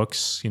the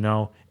books,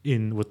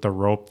 in with the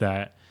rope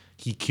that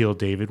he killed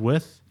David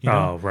with.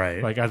 Oh,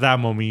 right. Like at that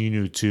moment, you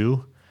knew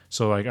too.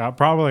 So like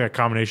probably like a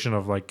combination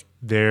of like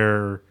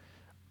their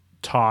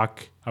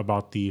talk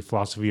about the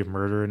philosophy of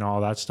murder and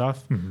all that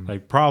stuff.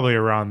 Like probably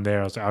around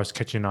there, I was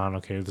catching on.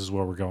 Okay, this is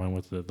where we're going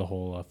with the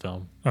whole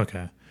film.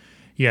 Okay.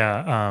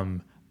 Yeah.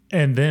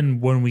 And then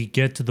when we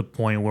get to the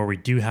point where we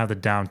do have the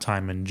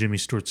downtime and Jimmy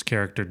Stewart's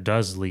character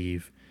does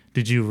leave,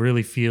 did you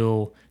ever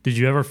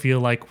feel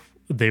like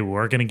they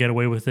were going to get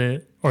away with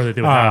it, or that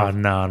they would have?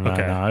 No.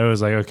 It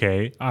was like,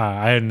 okay,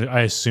 I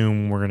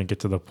assume we're going to get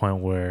to the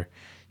point where,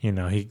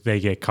 they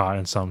get caught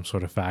in some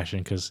sort of fashion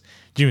because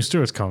Jimmy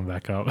Stewart's coming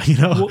back up,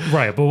 Well,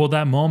 right. But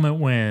that moment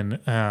when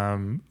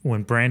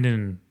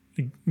Brandon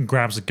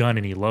grabs a gun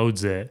and he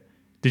loads it,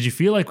 did you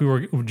feel like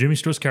Jimmy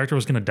Stewart's character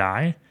was going to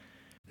die?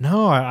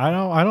 No,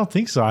 I don't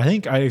think so. I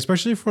think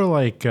especially for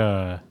like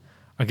just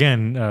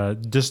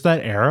that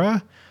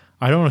era,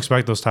 I don't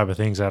expect those type of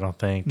things. I don't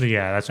think.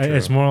 Yeah, that's true.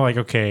 It's more like,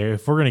 okay,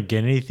 if we're gonna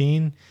get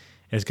anything,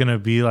 it's gonna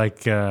be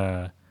like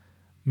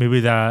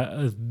maybe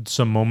that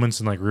some moments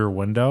in like Rear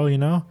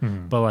Window,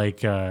 but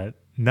like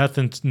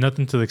nothing to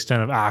the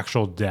extent of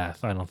actual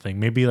death. I don't think.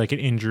 Maybe like an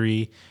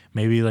injury,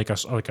 maybe like a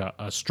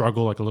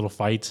struggle, like a little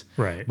fight,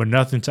 Right. But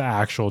nothing to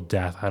actual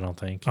death. I don't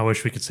think. I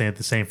wish we could say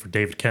the same for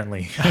David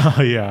Kentley.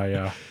 Oh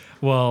yeah.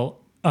 Well,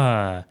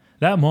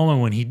 that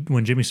moment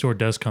when Jimmy Stewart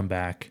does come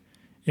back,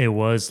 it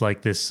was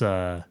like this.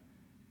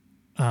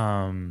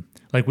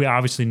 Like we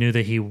obviously knew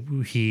that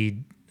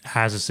he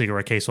has a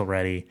cigarette case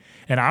already,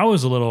 and I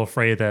was a little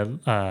afraid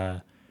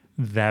that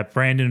that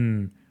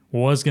Brandon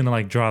was gonna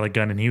like draw the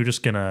gun and he was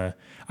just gonna.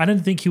 I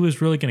didn't think he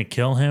was really gonna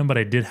kill him, but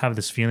I did have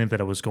this feeling that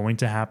it was going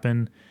to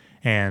happen.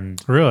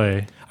 And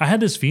Really? I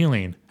had this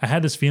feeling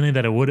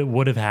that it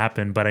would have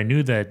happened, but I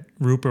knew that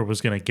Rupert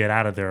was going to get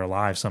out of there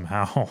alive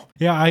somehow.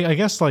 Yeah, I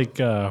guess like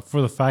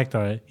for the fact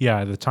that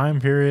the time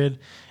period,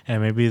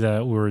 and maybe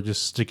that we were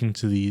just sticking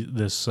to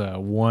this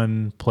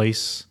one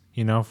place,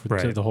 for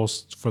Right. the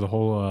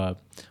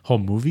whole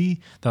movie.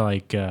 That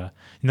like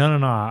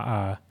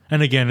no.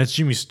 And again, it's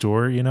Jimmy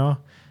Stewart.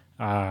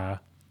 I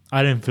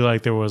didn't feel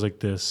like there was like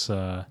this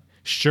for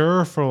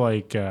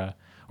like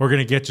we're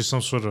gonna get to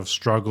some sort of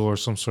struggle or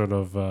some sort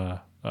of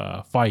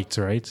fight,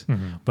 right?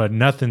 But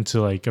nothing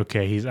to like,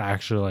 okay, he's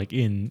actually like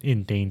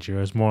in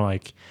danger. It's more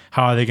like,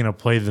 how are they gonna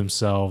play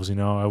themselves?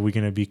 Are we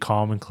gonna be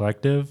calm and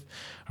collective?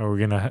 Are we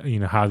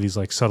gonna have these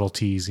like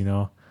subtleties?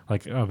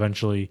 Like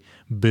eventually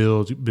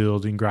build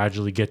and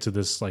gradually get to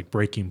this like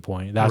breaking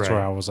point. That's Right.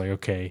 where I was like,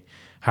 okay,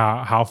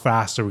 how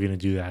fast are we gonna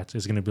do that?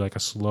 Is it gonna be like a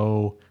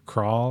slow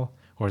crawl,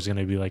 or is it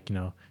gonna be like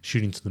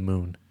shooting to the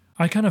moon?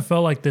 I kind of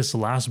felt like this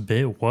last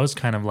bit was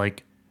kind of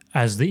like,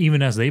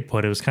 even as they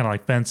put it, was kind of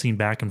like fencing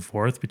back and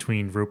forth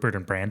between Rupert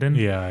and Brandon.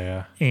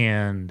 Yeah.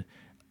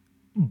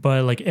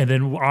 But and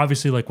then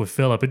obviously like with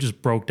Philip, it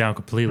just broke down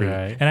completely.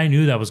 Right. And I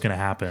knew that was going to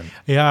happen.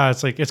 Yeah,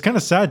 it's kind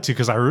of sad too,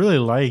 because I really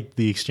like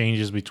the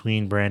exchanges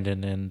between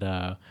Brandon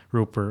and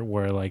Rupert,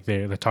 where like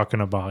they're talking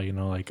about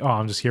like, oh,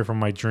 I'm just here for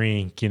my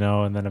drink,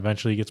 and then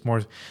eventually he gets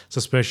more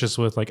suspicious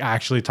with like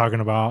actually talking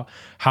about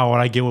how would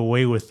I get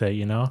away with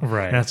it,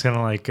 Right. And that's kind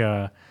of like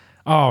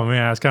Oh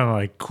man, that's kind of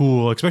like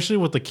cool, especially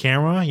with the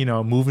camera,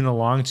 moving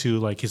along to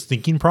like his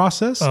thinking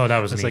process. Oh, that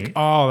was It's like, neat.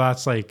 oh,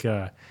 that's like,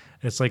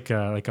 it's like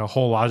a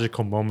whole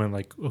logical moment.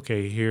 Like,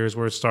 okay, here's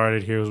where it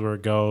started, here's where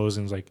it goes,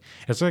 and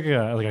it's like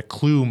a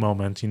clue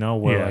moment,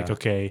 where like, Yeah.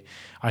 okay,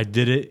 I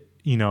did it,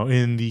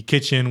 in the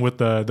kitchen with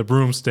the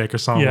broomstick or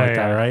something Yeah, like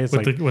that, yeah. right? It's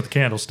With like, the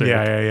candlestick.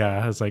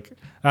 yeah. It's like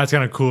that's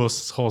kind of cool.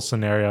 Whole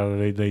scenario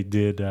that they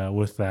did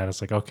with that.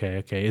 It's like,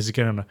 okay, is he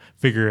gonna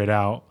figure it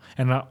out?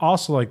 And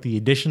also like the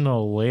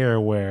additional layer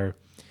where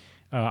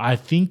I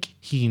think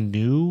he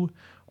knew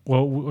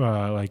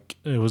like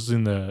it was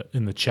in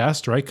the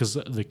chest, right? Because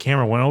the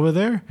camera went over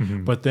there,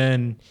 but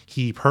then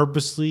he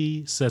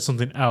purposely said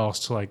something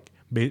else to like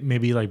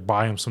maybe like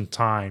buy him some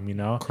time,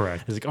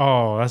 Correct. It's like,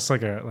 oh, that's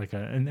like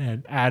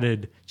an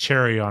added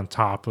cherry on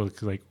top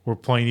of like we're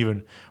playing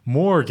even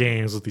more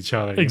games with each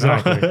other,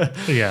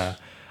 Exactly. Yeah.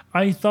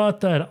 I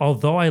thought that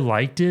although I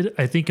liked it,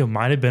 I think it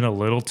might have been a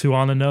little too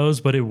on the nose,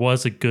 but it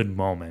was a good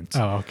moment.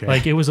 Oh, okay.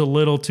 Like it was a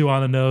little too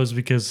on the nose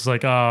because it's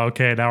like, oh,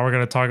 okay, now we're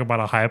gonna talk about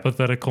a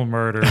hypothetical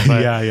murder, but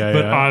but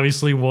Yeah.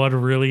 obviously what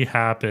really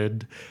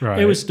happened. Right.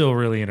 It was still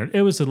really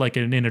it was like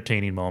an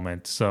entertaining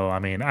moment. So I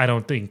mean, I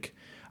don't think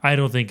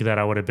that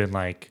I would have been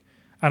like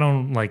I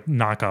don't like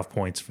knock off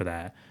points for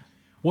that.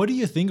 What do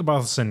you think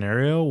about the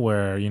scenario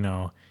where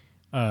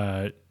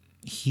uh,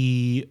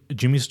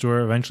 Jimmy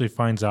Stewart eventually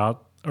finds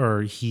out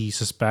or he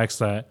suspects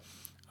that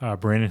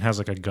Brandon has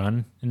like a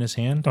gun in his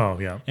hand, Oh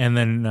yeah. and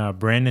then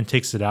Brandon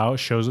takes it out,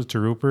 shows it to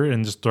Rupert,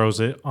 and just throws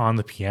it on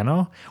the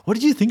piano? What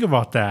did you think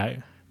about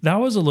that? That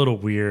was a little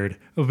weird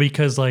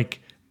because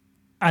like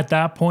at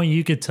that point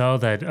you could tell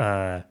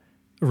that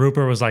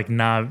Rupert was like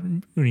not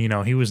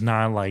he was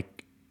not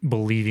like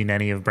believing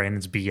any of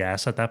Brandon's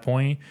BS at that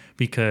point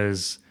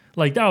because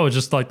like that was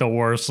just like the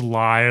worst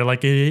lie. Like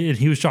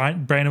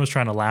Brandon was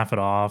trying to laugh it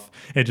off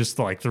and just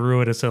like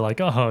threw it and said like,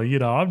 oh,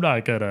 I'm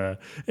not gonna,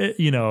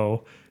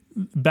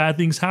 bad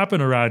things happen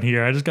around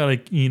here. I just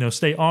gotta,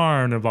 stay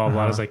armed and blah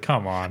blah. I was like,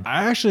 come on.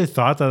 I actually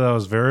thought that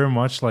was very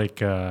much like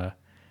he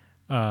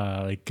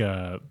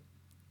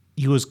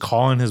was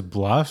calling his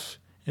bluff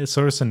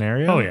sort of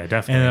scenario. Oh yeah,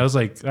 definitely. And I was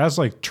like, that's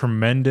like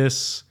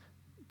tremendous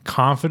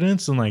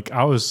confidence, and like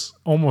I was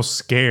almost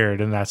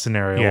scared in that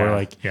scenario where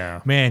like,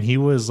 man, he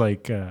was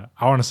like I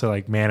want to say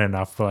like man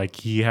enough, but like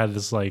he had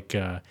this like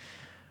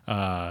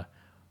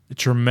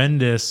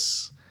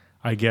tremendous,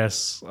 I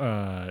guess,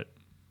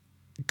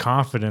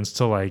 confidence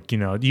to like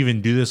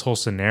even do this whole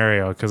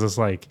scenario, because it's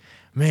like,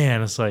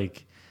 man, it's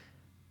like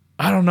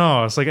I don't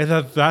know. It's like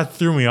that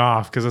threw me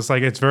off because it's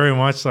like it's very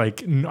much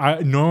like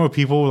normal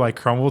people would like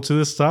crumble to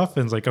this stuff,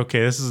 and it's like,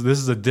 okay, this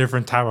is a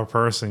different type of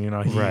person.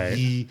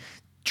 He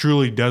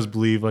truly does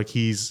believe like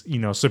he's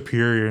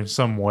superior in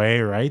some way,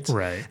 right?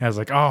 Right. And I was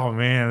like, oh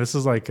man, this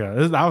is like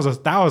that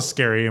was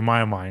scary in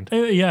my mind.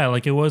 Yeah,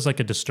 like it was like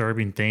a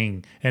disturbing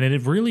thing, and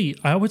it really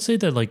I would say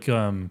that like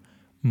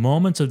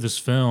moments of this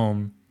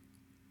film,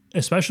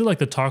 especially like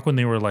the talk when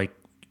they were like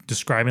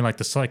describing like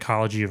the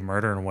psychology of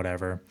murder and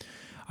whatever.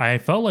 I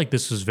felt like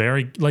this was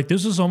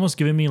this was almost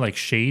giving me like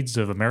shades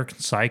of American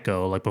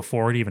Psycho, like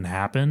before it even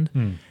happened.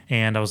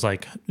 And I was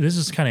like, this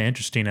is kind of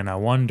interesting. And I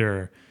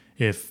wonder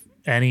if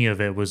any of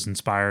it was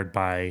inspired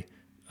by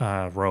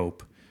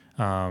Rope.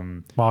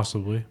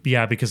 Possibly.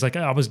 Yeah, because like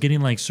I was getting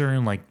like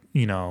certain, like,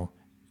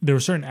 there were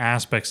certain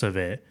aspects of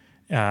it,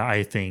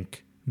 I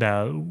think,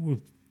 that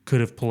could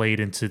have played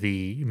into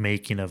the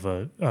making of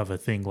a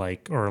thing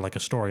like, or like a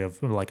story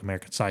of like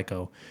American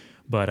Psycho.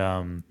 But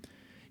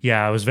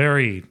yeah, I was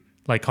very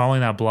like calling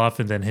that bluff,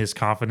 and then his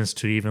confidence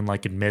to even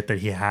like admit that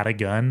he had a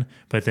gun,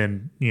 but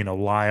then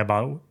lie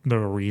about the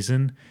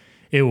reason.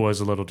 It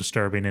was a little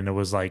disturbing, and it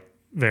was like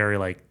very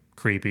like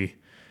creepy.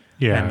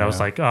 Yeah, and I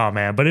was like, oh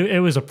man, but it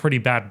was a pretty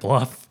bad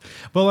bluff.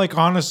 But like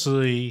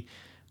honestly,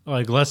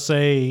 like let's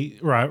say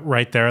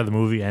right there the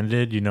movie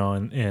ended,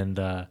 and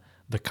the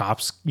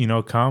cops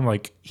come,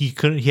 like he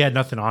had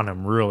nothing on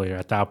him really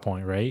at that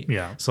point, right?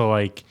 Yeah. So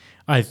like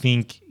I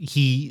think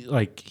he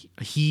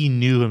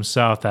knew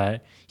himself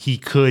that he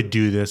could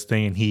do this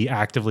thing, and he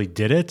actively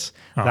did it.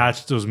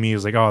 That was me. It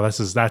was like, oh, that's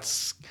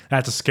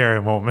a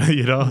scary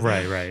moment,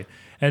 Right.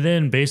 And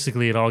then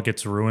basically it all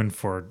gets ruined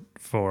for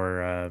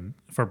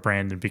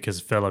Brandon because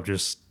Philip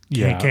just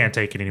can't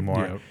take it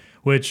anymore. Yeah.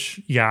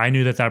 Which I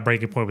knew that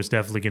breaking point was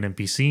definitely going to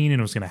be seen and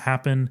it was going to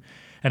happen.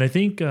 And I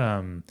think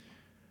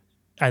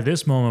at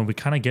this moment we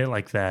kind of get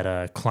like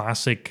that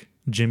classic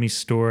Jimmy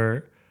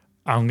Stewart,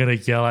 I'm going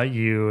to yell at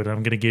you and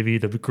I'm going to give you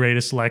the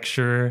greatest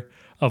lecture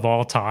of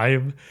all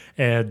time.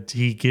 And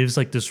he gives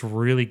like this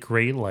really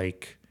great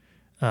like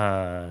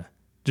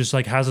just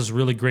like has this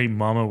really great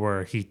moment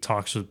where he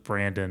talks with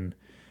Brandon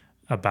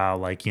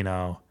about like, I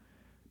know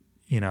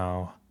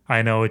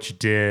what you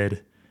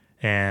did.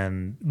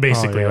 And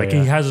basically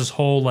he has this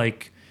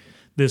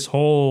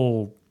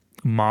whole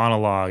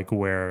monologue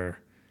where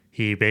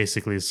he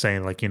basically is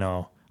saying like,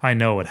 I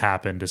know what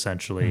happened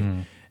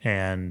essentially.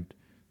 And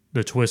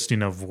the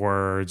twisting of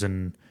words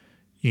and,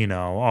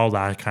 all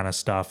that kind of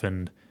stuff.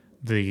 And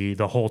the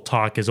whole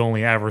talk is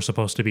only ever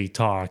supposed to be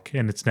talk.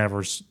 And it's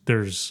never,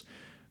 there's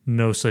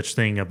no such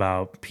thing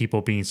about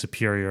people being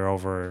superior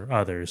over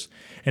others.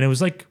 And it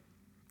was like,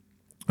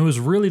 it was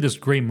really this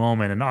great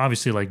moment. And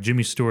obviously, like,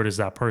 Jimmy Stewart is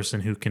that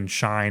person who can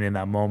shine in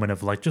that moment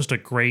of like just a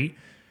great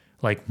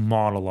like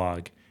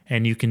monologue.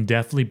 And you can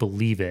definitely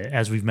believe it.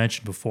 As we've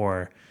mentioned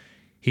before,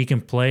 he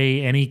can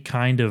play any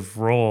kind of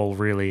role,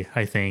 really,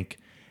 I think.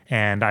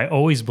 And I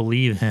always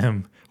believe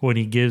him when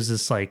he gives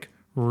this like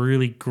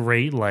really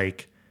great,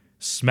 like,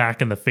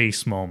 smack in the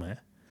face moment.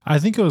 I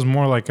think it was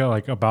more like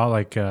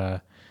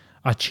a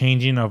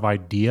changing of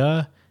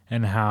idea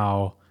and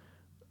how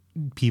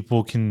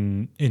people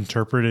can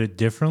interpret it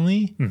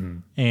differently,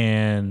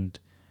 and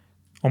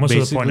Almost to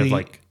the point of basically,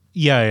 like,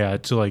 yeah,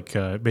 to like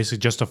basically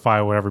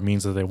justify whatever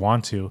means that they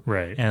want to,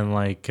 right. and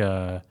like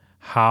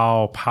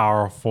how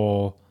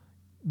powerful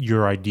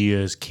your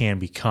ideas can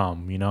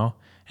become, you know,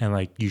 and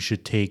like you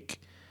should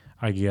take,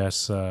 I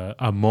guess,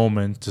 a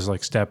moment to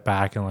like step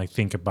back and like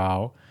think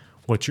about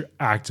what you're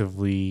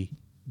actively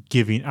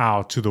giving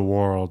out to the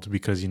world,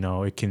 because you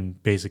know it can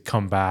basically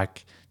come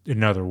back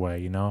another way,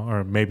 you know,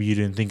 or maybe you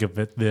didn't think of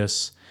it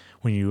this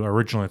when you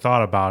originally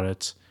thought about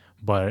it,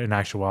 but in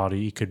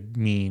actuality it could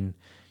mean,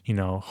 you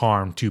know,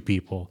 harm to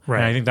people. Right.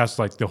 And I think that's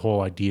like the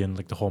whole idea and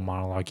like the whole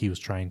monologue he was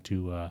trying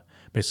to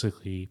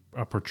basically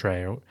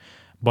portray.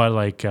 But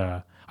like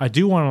I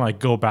do want to like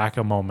go back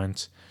a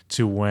moment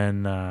to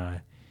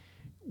when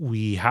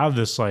we have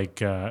this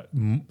like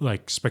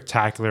like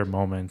spectacular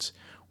moment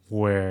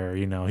where,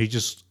 you know,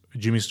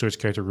 Jimmy Stewart's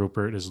character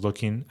Rupert is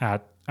looking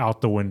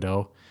out the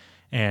window,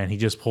 and he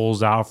just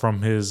pulls out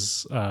from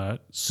his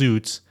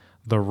suit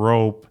the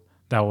rope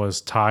that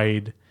was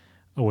tied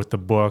with the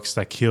books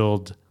that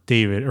killed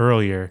David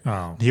earlier.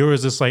 Oh. Here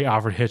was this like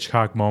Alfred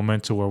Hitchcock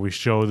moment to where we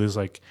show this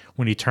like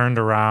when he turned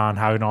around,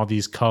 having all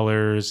these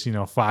colors, you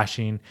know,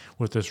 flashing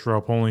with this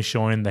rope, only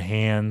showing the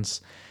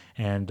hands,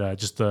 and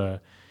just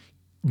the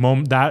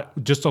moment that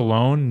just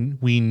alone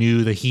we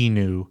knew that he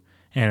knew.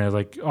 And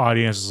like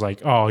audience is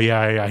like, oh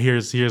yeah,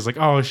 here's like,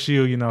 oh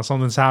shoot, you know,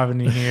 something's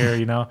happening here,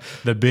 you know,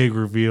 the big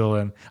reveal.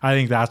 And I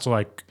think that's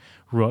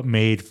what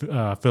made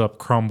Philip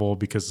crumble,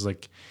 because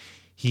like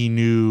he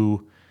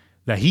knew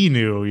that he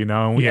knew, you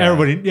know,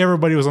 and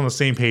everybody was on the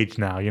same page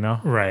now, you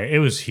know. Right. It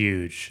was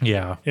huge.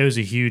 Yeah, It was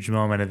a huge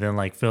moment. And then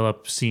like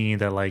Philip seeing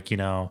that, like, you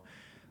know,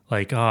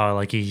 like, oh,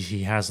 like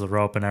he has the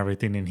rope and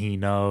everything and he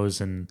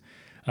knows. And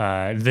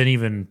then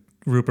even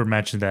Rupert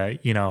mentioned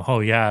that, you know,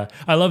 oh yeah,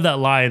 I love that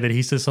line that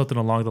he says something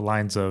along the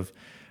lines of,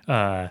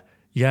 yeah,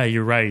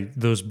 you're right.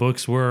 Those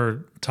books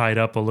were tied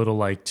up a little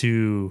like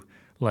too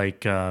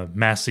like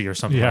messy or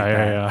something like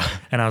that. Yeah.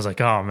 And I was like,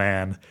 oh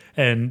man.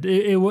 And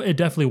it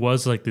definitely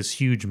was like this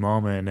huge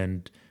moment.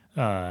 And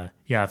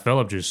yeah,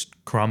 Philip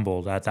just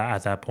crumbled at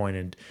that point.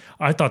 And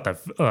I thought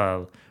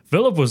that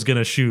Philip was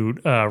gonna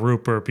shoot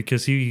Rupert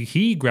because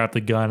he grabbed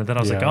the gun, and then I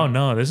was like, oh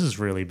no, this is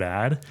really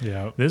bad.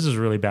 Yeah. This is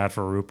really bad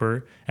for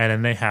Rupert. And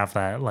then they have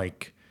that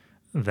like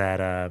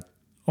that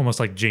almost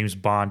like James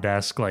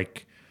Bond-esque,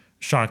 like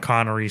Sean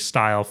Connery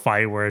style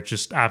fight where it's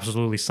just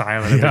absolutely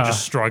silent and they're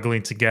just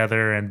struggling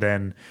together, and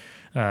then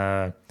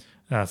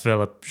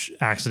Philip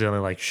accidentally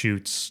like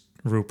shoots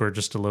Rupert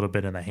just a little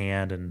bit in the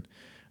hand, and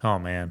oh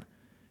man.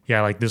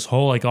 Yeah, like this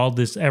whole like all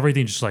this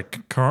everything just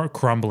like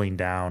crumbling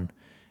down.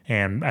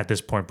 And at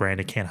this point,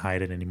 Brandon can't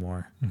hide it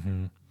anymore.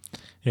 Mm-hmm.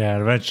 Yeah,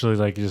 and eventually,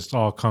 like, it just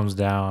all comes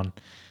down,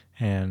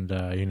 and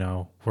you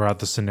know, we're at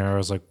the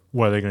scenarios like,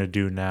 what are they gonna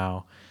do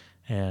now?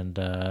 And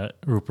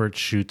Rupert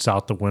shoots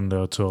out the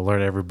window to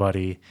alert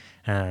everybody,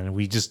 and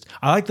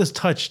I like this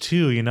touch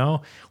too. You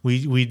know,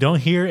 we don't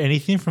hear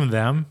anything from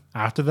them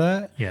after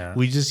that. Yeah,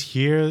 we just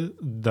hear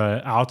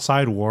the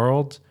outside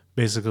world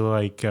basically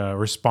like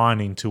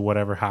responding to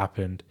whatever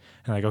happened.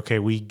 And like, okay,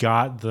 we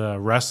got the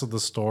rest of the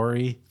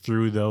story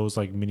through those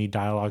like mini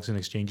dialogues and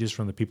exchanges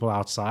from the people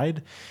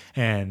outside,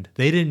 and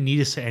they didn't need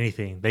to say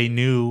anything. They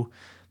knew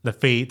the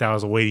fate that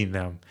was awaiting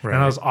them. Right.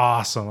 And that was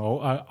awesome.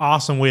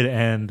 Awesome way to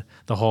end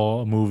the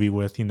whole movie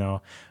with, you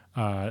know,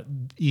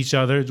 each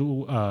other,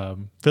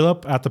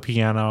 Philip at the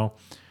piano,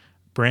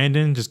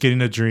 Brandon just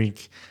getting a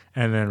drink,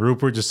 and then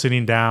Rupert just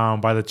sitting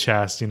down by the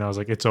chest. You know, I was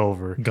like, it's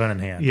over. Gun in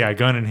hand. Yeah,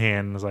 gun in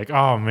hand. I was like,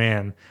 oh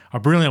man, a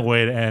brilliant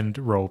way to end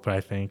Rope,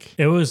 I think.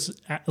 It was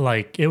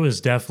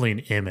definitely an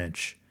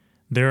image.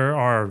 There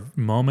are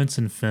moments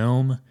in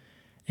film,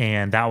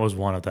 and that was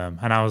one of them.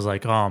 And I was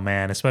like, oh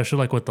man, especially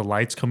like with the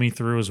lights coming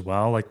through as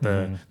well, like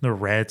the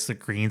reds, the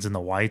greens, and the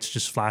whites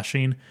just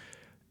flashing.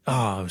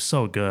 Oh, it was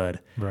so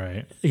good.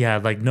 Right. Yeah,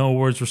 like no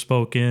words were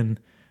spoken,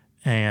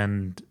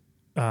 and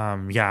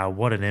yeah,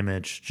 what an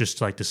image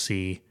just like to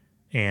see.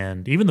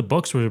 And even the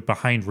books were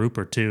behind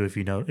Rupert too, if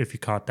you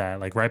caught that,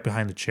 like right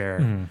behind the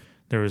chair.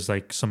 There was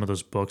like some of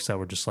those books that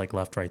were just like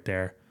left right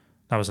there.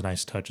 That was a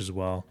nice touch as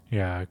well.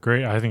 Yeah,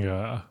 great. I think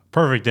a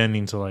perfect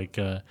ending to like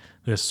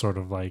this sort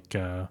of like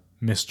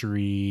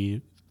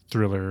mystery,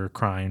 thriller,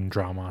 crime,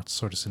 drama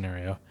sort of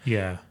scenario.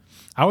 Yeah.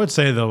 I would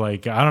say though,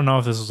 like, I don't know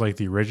if this was like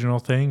the original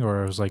thing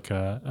or it was like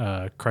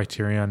a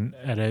Criterion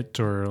edit,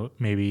 or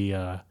maybe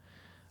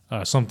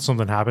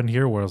something happened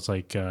here where it's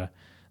like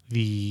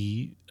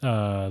the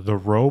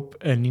rope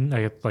ending,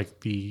 like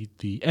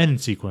the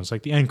end sequence,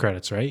 like the end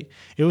credits, right?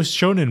 It was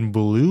shown in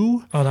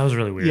blue. Oh, that was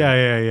really weird.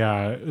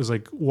 Yeah. It was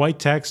like white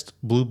text,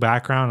 blue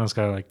background. I was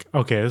kind of like,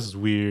 okay, this is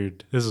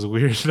weird.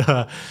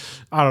 I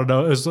don't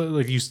know. It was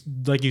like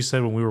you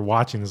said when we were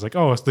watching. It's like,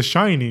 oh, it's The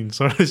Shining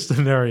sort of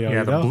scenario.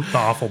 Yeah, the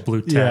awful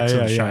blue text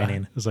of The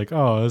Shining. It's like,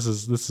 oh,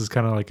 this is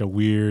kind of like a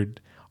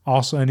weird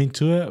also ending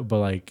to it, but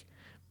like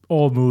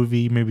old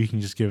movie, maybe you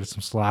can just give it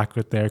some slack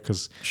with there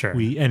because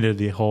we ended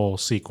the whole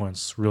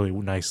sequence really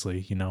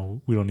nicely. You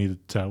know, we don't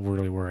need to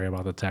really worry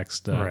about the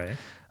text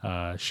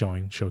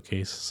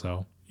showcase.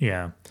 So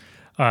yeah,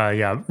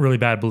 really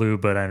bad blue,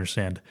 but I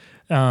understand.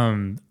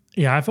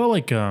 I felt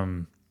like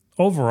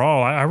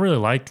overall, I really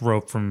liked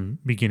Rope from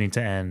beginning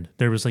to end.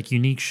 There was like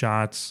unique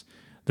shots.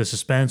 The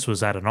suspense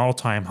was at an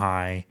all-time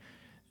high.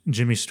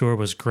 Jimmy Stewart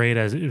was great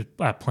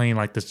at playing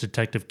like this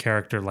detective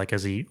character, like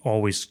as he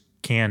always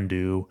can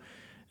do.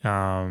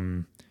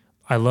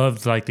 I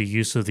loved like the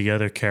use of the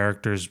other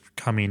characters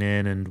coming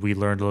in, and we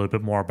learned a little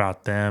bit more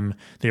about them.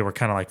 They were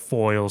kind of like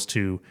foils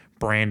to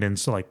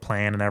Brandon's like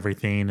plan and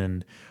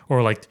everything,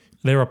 or like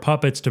they were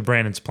puppets to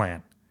Brandon's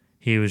plan.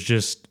 He was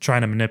just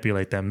trying to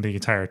manipulate them the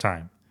entire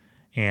time,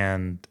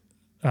 and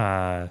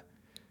they're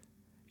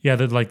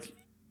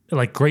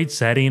like great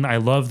setting. I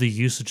love the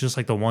use of just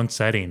like the one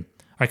setting.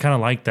 I kind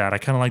of like that. I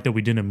kind of like that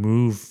we didn't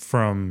move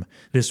from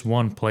this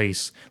one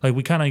place. Like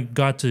we kind of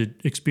got to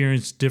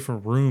experience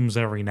different rooms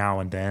every now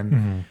and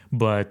then,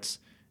 but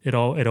it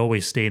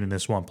always stayed in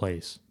this one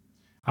place.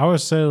 I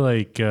would say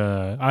like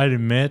I'd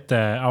admit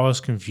that I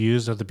was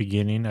confused at the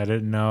beginning. I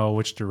didn't know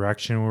which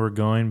direction we were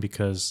going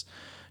because,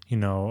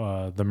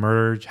 the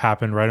murder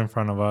happened right in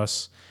front of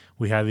us.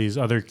 We had these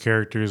other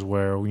characters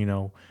where,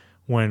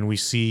 when we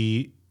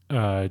see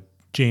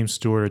James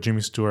Stewart or Jimmy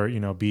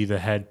Stewart, be the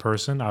head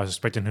person. I was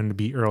expecting him to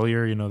be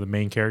earlier, the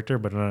main character,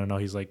 but no,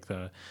 he's like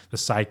the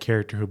side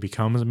character who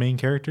becomes the main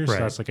character. So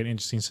that's like an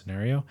interesting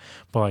scenario.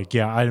 But like,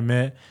 yeah, I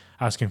admit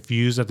I was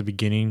confused at the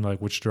beginning, like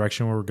which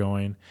direction we were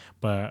going.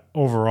 But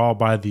overall,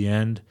 by the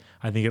end,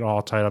 I think it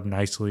all tied up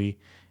nicely.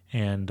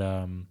 And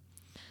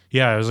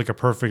it was like a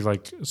perfect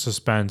like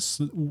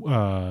suspense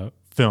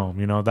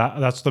film.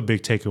 That's the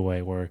big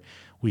takeaway where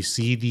we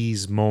see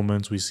these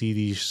moments, we see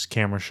these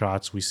camera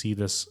shots, we see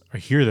this or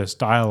hear this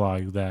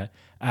dialogue that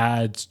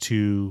adds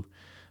to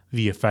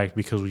the effect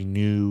because we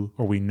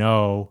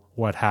know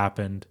what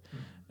happened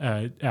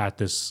at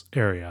this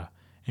area.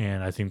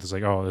 And I think it's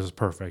like, oh, this is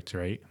perfect,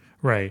 right?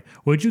 Right.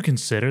 Would you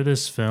consider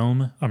this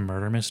film a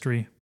murder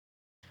mystery?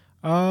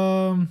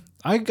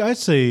 I'd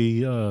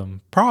say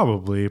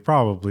probably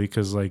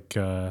because like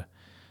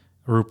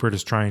Rupert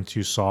is trying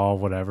to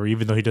solve whatever,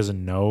 even though he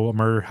doesn't know a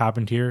murder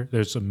happened here.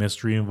 There's a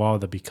mystery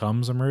involved that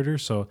becomes a murder.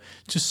 So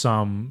to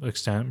some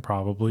extent,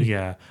 probably.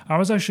 Yeah. I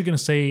was actually going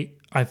to say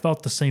I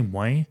felt the same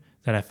way,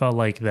 that I felt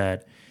like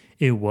that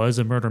it was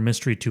a murder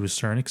mystery to a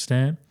certain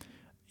extent.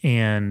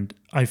 And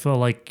I felt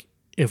like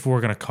if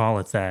we're going to call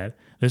it that,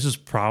 this is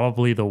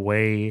probably the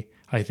way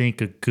I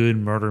think a good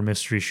murder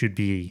mystery should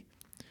be.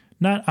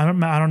 I don't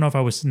know if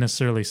I would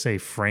necessarily say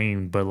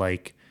framed, but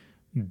like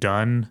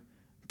done,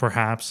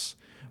 perhaps.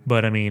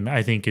 But I mean,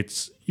 I think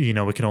it's,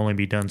 it can only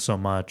be done so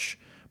much.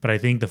 But I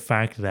think the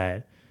fact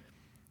that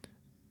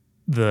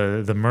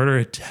the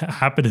murder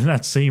happened in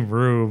that same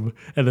room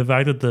and the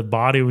fact that the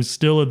body was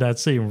still in that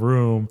same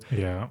room,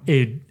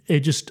 it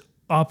just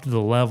upped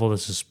the level of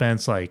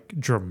suspense like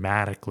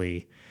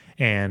dramatically.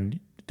 And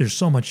there's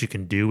so much you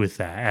can do with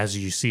that, as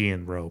you see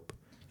in Rope.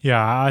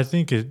 Yeah, I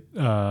think it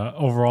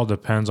overall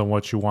depends on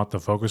what you want the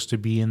focus to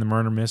be in the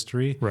murder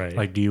mystery. Right.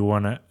 Like, do you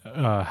want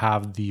to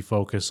have the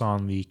focus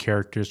on the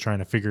characters trying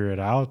to figure it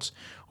out,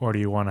 or do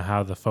you want to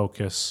have the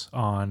focus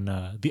on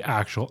the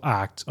actual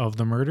act of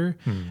the murder?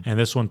 And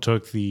this one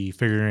took the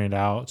figuring it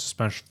out,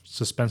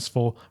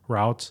 suspenseful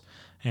route.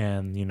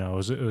 And, it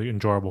was an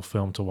enjoyable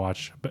film to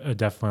watch. But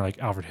definitely like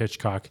Alfred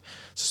Hitchcock,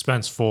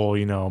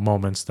 suspenseful,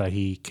 moments that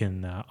he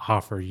can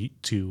offer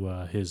to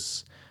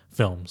his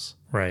films.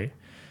 Right.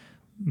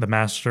 The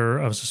master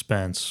of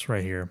suspense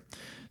right here.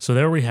 So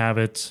there we have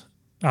it.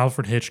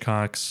 Alfred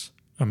Hitchcock's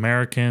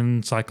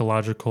American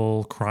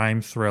psychological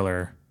crime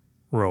thriller,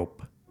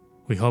 Rope.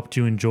 We hoped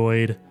you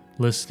enjoyed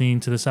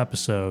listening to this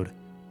episode,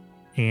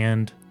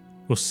 and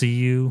we'll see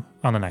you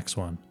on the next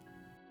one.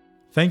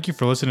 Thank you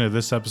for listening to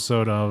this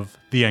episode of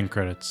The End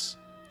Credits.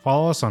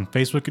 Follow us on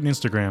Facebook and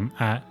Instagram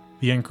at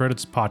The End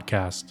Credits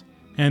Podcast,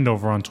 and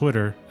over on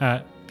Twitter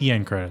at The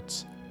End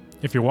Credits.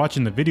 If you're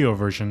watching the video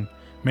version,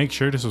 make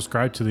sure to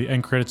subscribe to the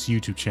End Credits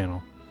YouTube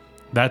channel.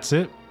 That's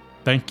it.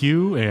 Thank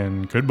you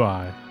and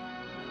goodbye.